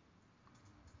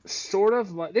sort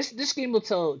of like this game will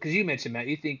tell, because you mentioned, Matt,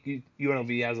 you think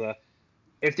UNLV has a,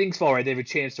 if things fall right, they have a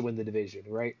chance to win the division,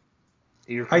 right?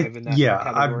 You're kind of in that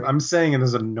category. I'm saying it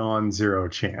is a non-zero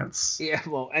chance. Yeah,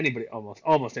 well, anybody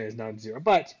almost is non-zero.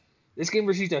 But this game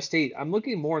versus Utah State, I'm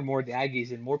looking more and more at the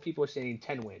Aggies, and more people are saying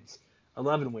 10 wins,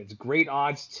 11 wins. Great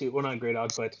odds well, not great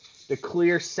odds, but the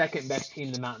clear second best team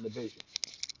in the Mountain Division.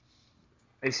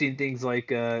 I've seen things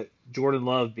like Jordan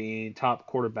Love being top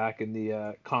quarterback in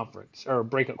the conference, or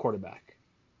breakout quarterback.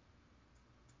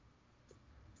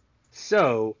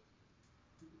 So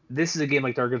this is a game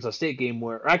like the Arkansas State game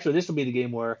where, or actually, this will be the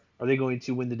game where, are they going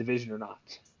to win the division or not?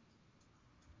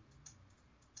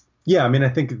 Yeah, I mean, I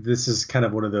think this is kind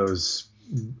of one of those,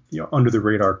 under the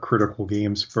radar critical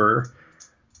games for,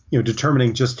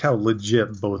 determining just how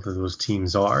legit both of those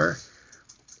teams are.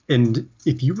 And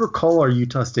if you recall our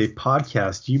Utah State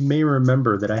podcast, you may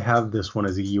remember that I have this one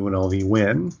as a UNLV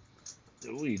win.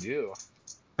 Oh, you do?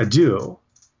 I do.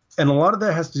 And a lot of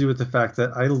that has to do with the fact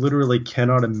that I literally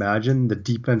cannot imagine the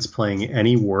defense playing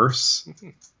any worse,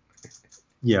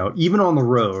 even on the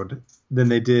road, than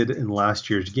they did in last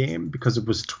year's game, because it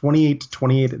was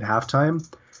 28-28 at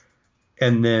halftime.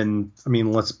 And then, I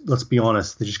mean, let's be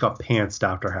honest, they just got pantsed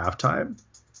after halftime.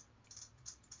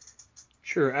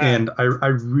 Sure. And I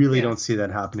really don't see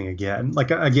that happening again.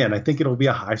 Like, again, I think it'll be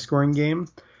a high-scoring game.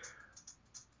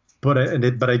 But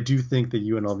I do think that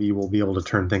UNLV will be able to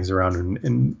turn things around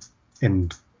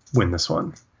and win this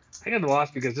one. I got the loss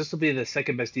because this will be the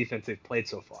second best defense they've played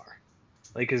so far.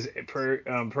 Like, because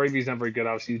Prairie View's not very good.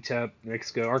 Obviously, UTEP, New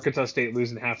Mexico, Arkansas State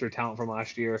losing half their talent from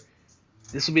last year.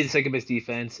 This will be the second best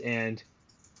defense, and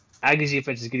Aggies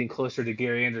defense is getting closer to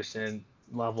Gary Anderson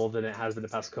level than it has been the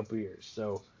past couple of years.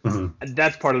 So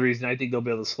that's part of the reason I think they'll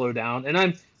be able to slow down. And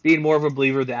I'm being more of a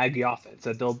believer of the Aggie offense,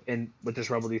 that they'll, and with this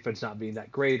Rebel defense not being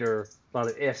that great, or a lot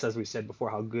of ifs, as we said before,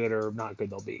 how good or not good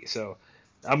they'll be. So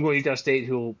I'm going to Utah State,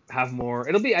 who will have more.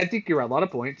 It'll be, I think you're right, a lot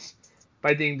of points,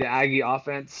 but I think the Aggie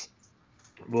offense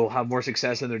will have more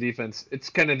success in their defense. It's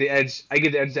kind of the edge. I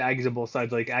give the edge to Aggies on both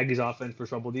sides. Like Aggies offense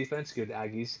versus Rebel defense, give to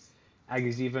Aggies.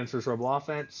 Aggies defense versus Rebel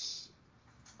offense,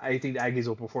 I think the Aggies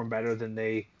will perform better than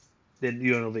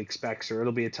UNLV expects, or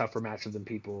it'll be a tougher matchup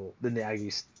than the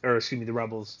Aggies, or excuse me, the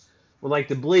Rebels would like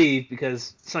to believe,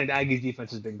 because it's like the Aggies defense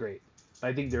has been great.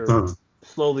 But I think they're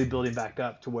slowly building back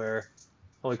up to where,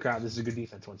 holy crap, this is a good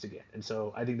defense once again. And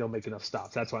so I think they'll make enough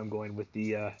stops. That's why I'm going with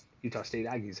the Utah State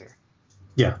Aggies here.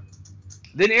 Yeah.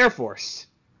 Then Air Force.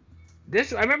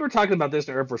 I remember talking about this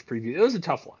in Air Force preview. It was a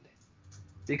tough one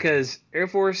because Air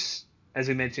Force, as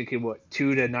we mentioned, came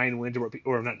 2 to 9 wins,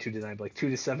 or not 2 to 9, but like 2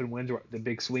 to 7 wins, where the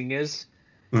big swing is.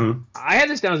 Mm-hmm. I had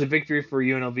this down as a victory for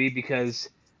UNLV because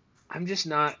I'm just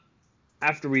not,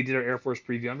 after we did our Air Force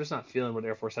preview, I'm just not feeling what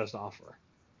Air Force has to offer.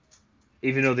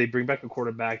 Even though they bring back a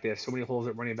quarterback, they have so many holes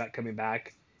at running back coming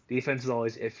back. Defense is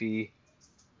always iffy.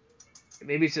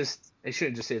 Maybe it's just, I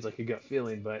shouldn't just say it's like a gut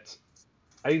feeling, but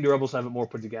I think the Rebels have it more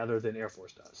put together than Air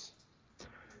Force does.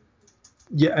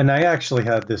 Yeah, and I actually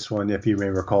had this one, if you may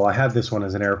recall, I had this one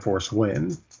as an Air Force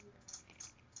win.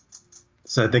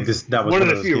 So I think that was one of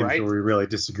those games, right, where we really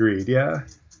disagreed. Yeah,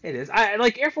 it is. I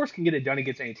like Air Force can get it done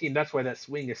against any team. That's why that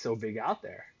swing is so big out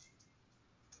there.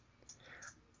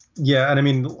 Yeah, and I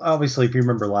mean, obviously, if you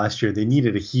remember last year, they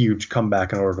needed a huge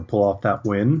comeback in order to pull off that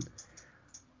win.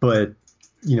 But,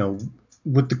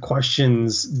 with the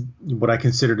questions, what I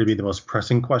consider to be the most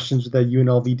pressing questions with that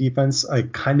UNLV defense, I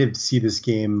kind of see this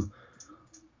game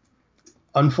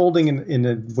unfolding in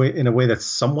a way that's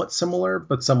somewhat similar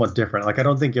but somewhat different. Like, I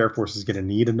don't think Air Force is going to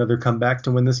need another comeback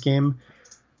to win this game.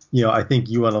 I think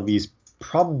UNLV is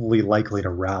probably likely to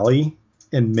rally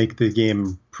and make the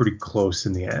game pretty close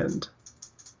in the end.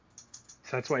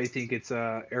 So that's why you think it's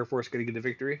Air Force going to get the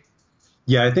victory?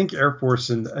 Yeah, I think Air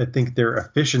Force, and I think their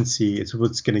efficiency is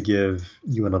what's going to give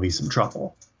UNLV some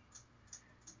trouble.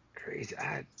 Crazy.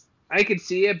 I could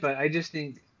see it, but I just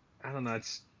think, I don't know,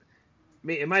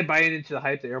 am I buying into the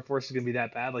hype that Air Force is going to be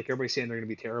that bad? Like, everybody's saying they're going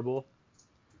to be terrible.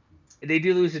 They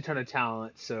do lose a ton of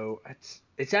talent, so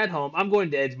it's at home. I'm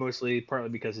going to edge mostly, partly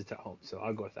because it's at home, so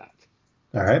I'll go with that.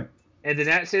 All right. And then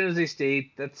at San Jose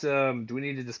State, that's do we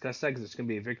need to discuss that? Because it's going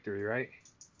to be a victory, right?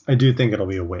 I do think it'll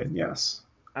be a win, yes.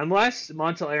 unless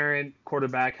Montel Aaron,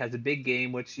 quarterback, has a big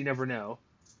game, which you never know,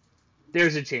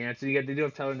 there's a chance. They do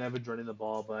have Tyler Nevins running the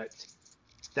ball, but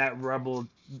that Rebel.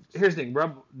 Here's the thing: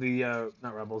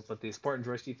 not Rebels, but the Spartans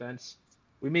rush defense.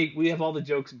 We have all the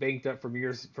jokes banked up from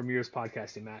years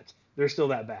podcasting, Matt. They're still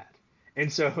that bad,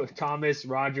 and so Thomas,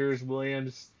 Rogers,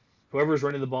 Williams, whoever's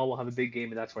running the ball will have a big game,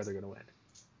 and that's why they're going to win.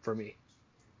 For me.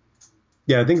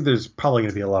 Yeah, I think there's probably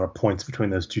going to be a lot of points between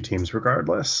those two teams,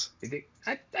 regardless.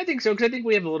 I think so because I think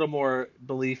we have a little more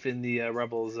belief in the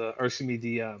Rebels,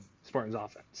 the Spartans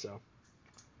offense. So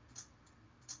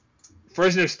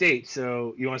Fresno State.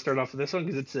 So you want to start off with this one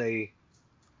because this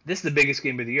is the biggest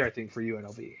game of the year I think for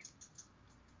UNLV.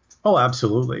 Oh,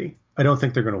 absolutely. I don't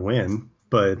think they're going to win,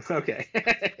 but okay.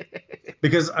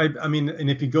 because I mean, and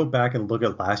if you go back and look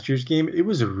at last year's game, it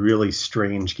was a really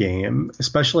strange game,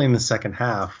 especially in the second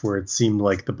half, where it seemed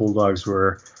like the Bulldogs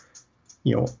were,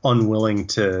 unwilling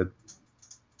to,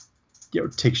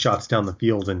 take shots down the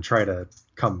field and try to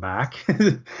come back.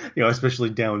 Especially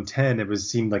down 10,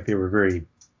 seemed like they were very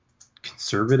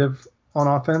conservative on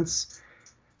offense.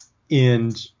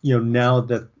 And now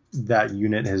that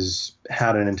unit has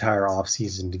had an entire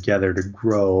offseason together to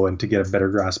grow and to get a better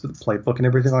grasp of the playbook and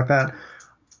everything like that,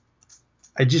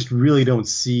 I just really don't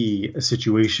see a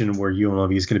situation where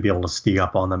UNLV is going to be able to sneak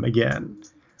up on them again.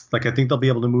 Like, I think they'll be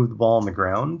able to move the ball on the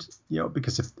ground,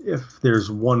 because if there's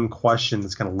one question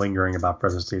that's kind of lingering about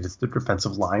Fresno State, it's the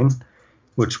defensive line,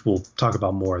 which we'll talk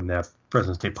about more in that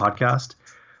Fresno State podcast.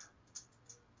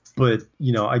 But,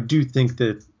 I do think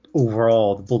that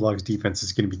overall the Bulldogs defense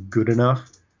is going to be good enough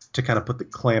to kind of put the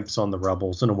clamps on the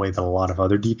Rebels in a way that a lot of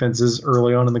other defenses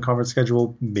early on in the conference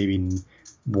schedule maybe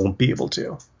won't be able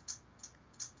to.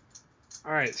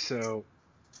 All right, so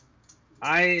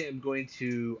I am going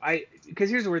to because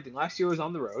here's the weird thing. Last year was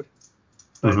on the road,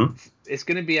 but it's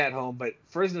going to be at home. But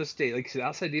Fresno State, like you said,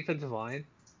 outside defensive line,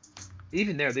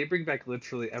 even there they bring back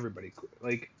literally everybody.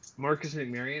 Like Marcus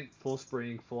McMaryion, full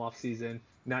spring, full off season,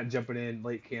 not jumping in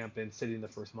late camp and sitting the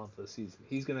first month of the season.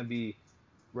 He's going to be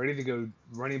ready to go.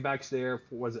 Running backs there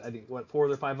was I think 4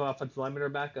 or 5 offensive linemen are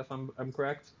back if I'm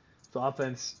correct. So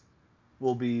offense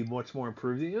will be much more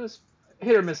improved. It was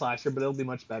hit or miss last year, but it'll be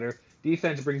much better.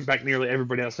 Defense brings back nearly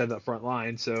everybody outside that front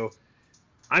line. So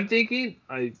I'm thinking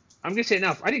I'm gonna say it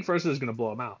now. I think Fresno is gonna blow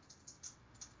them out,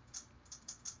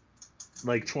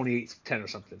 like 28-10 or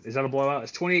something. Is that a blowout?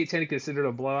 Is 28-10 considered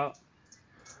a blowout?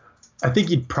 I think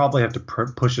you'd probably have to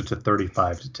push it to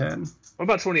 35-10. What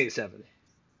about 28-7?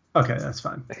 Okay, that's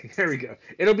fine. There we go.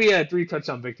 It'll be a 3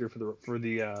 touchdown victory for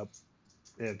the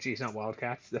not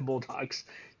Wildcats, the Bulldogs.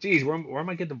 Geez, where am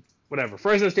I getting the whatever?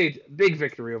 Fresno State, big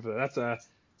victory over there. That's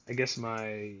I guess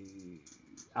my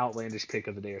outlandish pick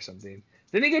of the day or something.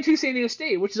 Then they go to San Diego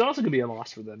State, which is also going to be a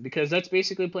loss for them because that's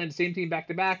basically playing the same team back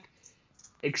to back,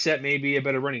 except maybe a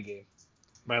better running game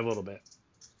by a little bit.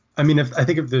 I mean, I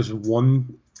think if there's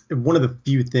one of the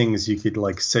few things you could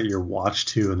like set your watch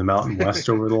to in the Mountain West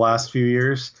over the last few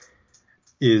years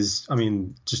is, I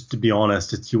mean, just to be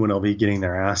honest, it's UNLV getting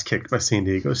their ass kicked by San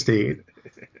Diego State.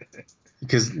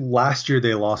 Because last year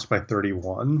they lost by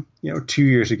 31. 2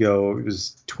 years ago it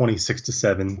was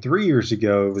 26-7. 3 years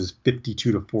ago it was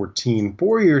 52-14.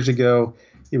 4 years ago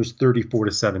it was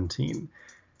 34-17.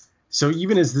 So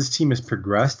even as this team has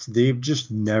progressed, they've just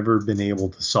never been able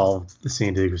to solve the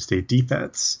San Diego State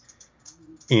defense.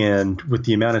 And with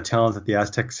the amount of talent that the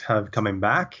Aztecs have coming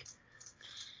back,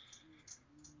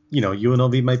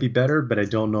 UNLV might be better, but I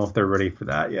don't know if they're ready for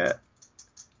that yet.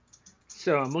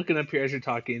 So I'm looking up here as you're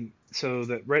talking. So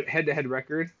the head-to-head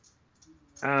record,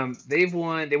 they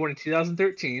won in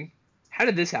 2013. How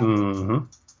did this happen? Mm-hmm.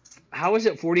 How is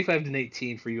it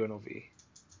 45-18 for UNLV?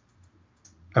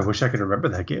 I wish I could remember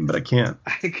that game, but I can't.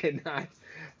 I cannot.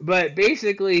 But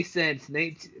basically, since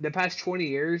the past 20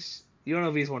 years,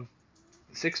 UNLV's won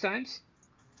 6 times.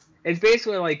 It's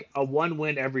basically like a 1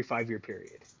 win every 5-year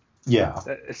period. Yeah.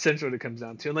 That's essentially what it comes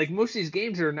down to. And like most of these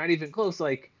games are not even close.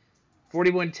 Like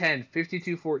 41-10,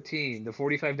 52-14, the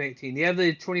 45-19. You have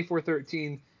the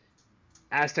 24-13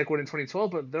 Aztec win in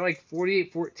 2012, but they're like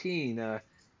 48-14,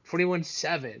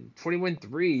 21-7,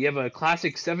 21-3. You have a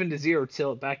classic 7-0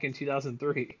 tilt back in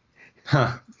 2003.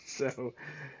 Huh. So,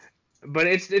 but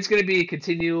it's going to be a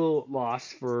continual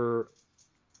loss for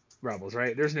Rebels,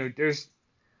 right? Do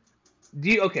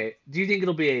you think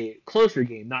it'll be a closer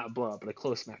game, not a blowout, but a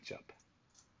close matchup?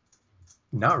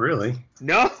 Not really.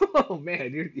 No,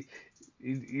 man,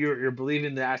 you're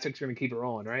believing the Aztecs are going to keep it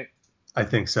rolling, right? I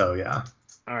think so, yeah.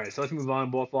 All right, so let's move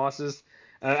on. Both losses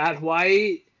at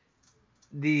Hawaii,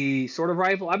 the sort of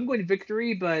rival. I'm going to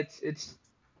victory, but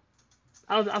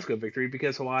I'll go victory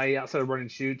because Hawaii outside of run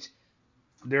and shoot,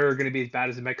 they're going to be as bad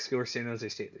as New Mexico or San Jose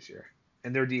State this year.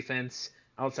 And their defense,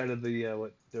 outside of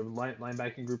the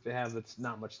linebacking group they have, that's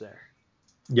not much there.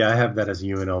 Yeah, I have that as a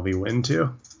UNLV win too.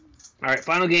 All right,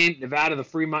 final game, Nevada, the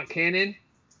Fremont Cannon.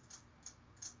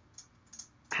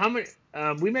 How many?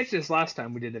 We mentioned this last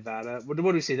time we did Nevada. What do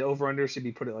we say? The over/under should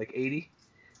be put at like 80?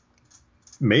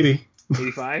 Maybe.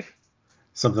 85?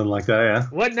 Something like that, yeah.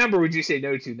 What number would you say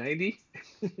no to? 90?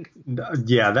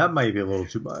 Yeah, that might be a little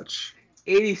too much.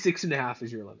 86.5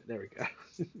 is your limit. There we go.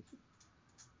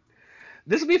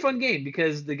 This will be a fun game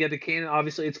because they get the Cannon.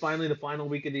 Obviously, it's finally the final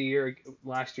week of the year.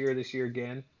 This year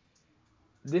again.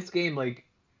 This game, like,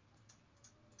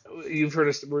 we've heard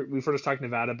us talk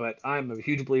Nevada, but I'm a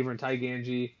huge believer in Ty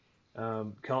Ganji,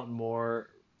 Kelton Moore,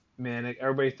 Manic,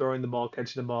 everybody throwing the ball,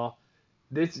 catching the ball.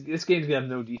 This game's gonna have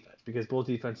no defense because both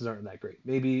defenses aren't that great.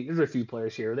 Maybe there's a few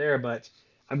players here or there, but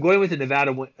I'm going with the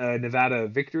Nevada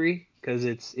victory because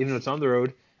even though it's on the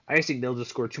road, I just think they'll just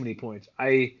score too many points.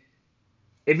 If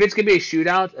it's gonna be a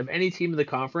shootout of any team in the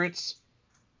conference,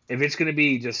 if it's gonna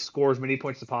be just score as many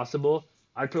points as possible,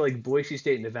 I'd put like Boise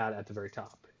State and Nevada at the very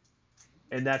top.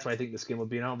 And that's why I think this game will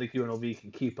be. And I don't think UNLV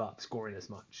can keep up scoring as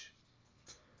much.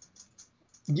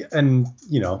 Yeah, and,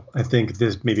 I think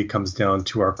this maybe comes down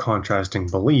to our contrasting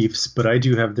beliefs, but I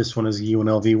do have this one as a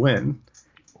UNLV win.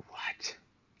 What?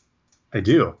 I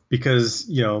do. Because,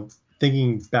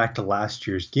 thinking back to last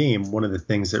year's game, one of the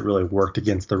things that really worked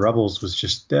against the Rebels was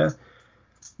just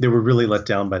they were really let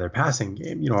down by their passing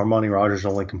game. Armani Rogers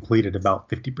only completed about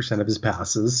 50% of his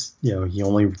passes. He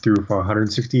only threw for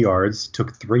 160 yards,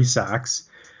 took 3 sacks.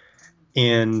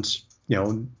 And,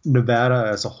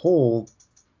 Nevada as a whole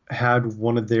had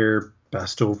one of their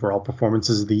best overall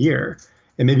performances of the year.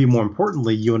 And maybe more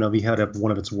importantly, UNLV had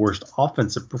one of its worst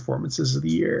offensive performances of the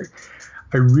year.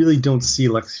 I really don't see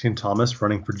Lexington Thomas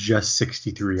running for just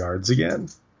 63 yards again.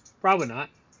 Probably not.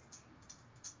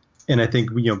 And I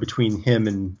think, between him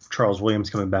and Charles Williams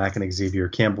coming back and Xavier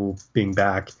Campbell being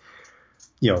back,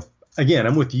 again,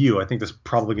 I'm with you. I think there's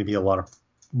probably going to be a lot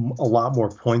more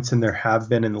points than there have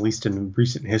been, at least in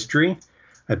recent history.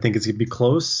 I think it's going to be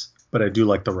close, but I do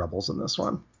like the Rebels in this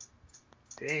one.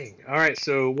 Dang. All right.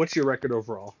 So what's your record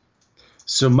overall?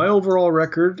 So my overall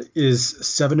record is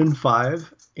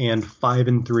 7-5 and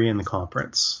 5-3 in the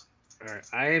conference. All right.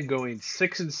 I am going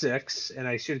 6-6, and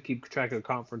I should keep track of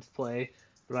conference play.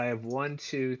 But I have 4 and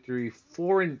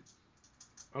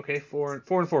 4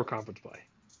 conference play.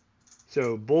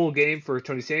 So bowl game for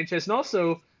Tony Sanchez, and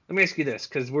also let me ask you this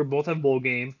because we both have bowl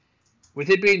game. With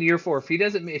it being year 4,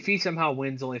 if he somehow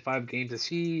wins only 5 games, is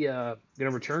he gonna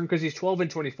return? Because he's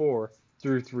 12-24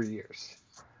 through 3 years.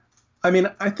 I mean,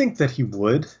 I think that he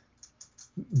would,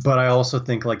 but I also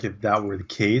think like if that were the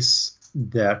case,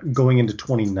 that going into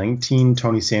 2019,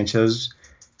 Tony Sanchez,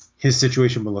 his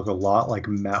situation would look a lot like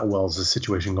Matt Wells'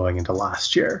 situation going into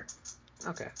last year.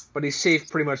 Okay. But he's safe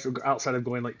pretty much outside of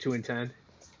going like 2-10.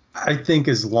 I think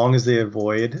as long as they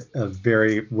avoid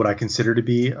what I consider to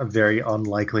be a very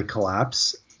unlikely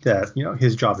collapse, that,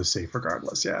 his job is safe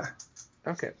regardless. Yeah.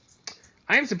 Okay.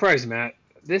 I am surprised, Matt.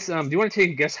 This, do you want to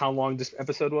take a guess how long this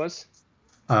episode was?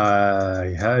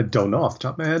 I don't know off the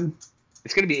top of my head.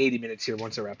 It's going to be 80 minutes here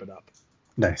once I wrap it up.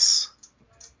 Nice.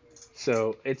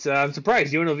 So it's I'm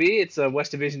surprised. UNLV, it's a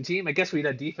West Division team. I guess we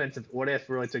had defensive. What if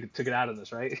really took it out of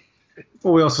this, right?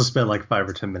 Well, we also spent like 5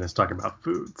 or 10 minutes talking about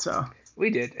food, so. We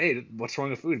did. Hey, what's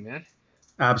wrong with food, man?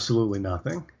 Absolutely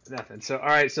nothing. Nothing. So, all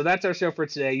right. So that's our show for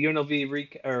today.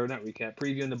 UNLV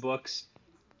previewing the books.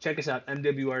 Check us out,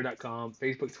 mwr.com,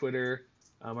 Facebook, Twitter.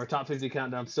 Our top 50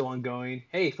 countdown still ongoing.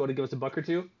 Hey, if you want to give us a buck or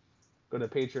two, go to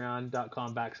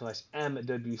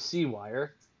patreon.com/MWCwire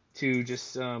to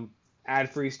just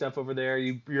add free stuff over there.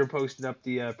 You're posting up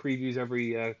the previews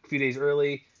every few days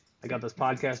early. I got this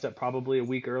podcast up probably a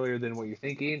week earlier than what you're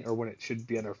thinking or when it should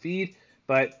be on our feed.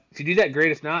 But if you do that,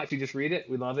 great. If not, if you just read it,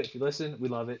 we love it. If you listen, we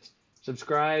love it.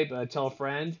 Subscribe, tell a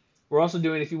friend. We're also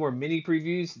doing a few more mini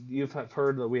previews. You've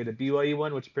heard that we had a BYU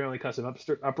one, which apparently caused some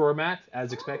uproar, Matt,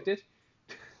 as expected.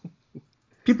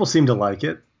 People seem to like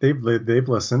it. They've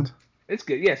listened. It's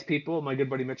good. Yes, people. My good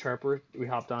buddy Mitch Harper, we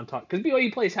hopped on talk because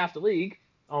BYU plays half the league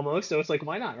almost, so it's like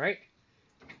why not, right?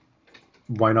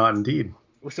 Why not, indeed.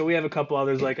 So we have a couple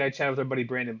others. Like I chatted with our buddy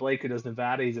Brandon Blake, who does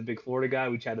Nevada. He's a big Florida guy.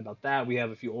 We chatted about that. We have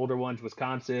a few older ones,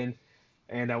 Wisconsin,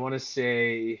 and I want to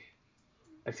say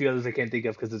a few others I can't think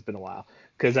of because it's been a while.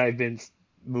 Because I've been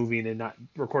moving and not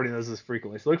recording those as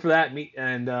frequently. So look for that.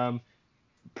 And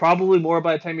probably more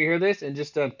by the time you hear this. And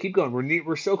just keep going.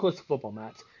 We're so close to football,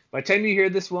 Matt. By the time you hear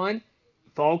this one,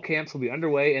 fall camps will be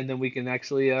underway, and then we can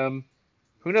actually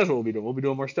who knows what we'll be doing. We'll be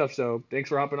doing more stuff. So thanks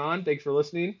for hopping on. Thanks for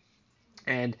listening.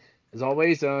 And As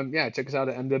always, check us out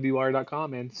at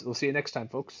mwr.com, and we'll see you next time,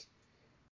 folks.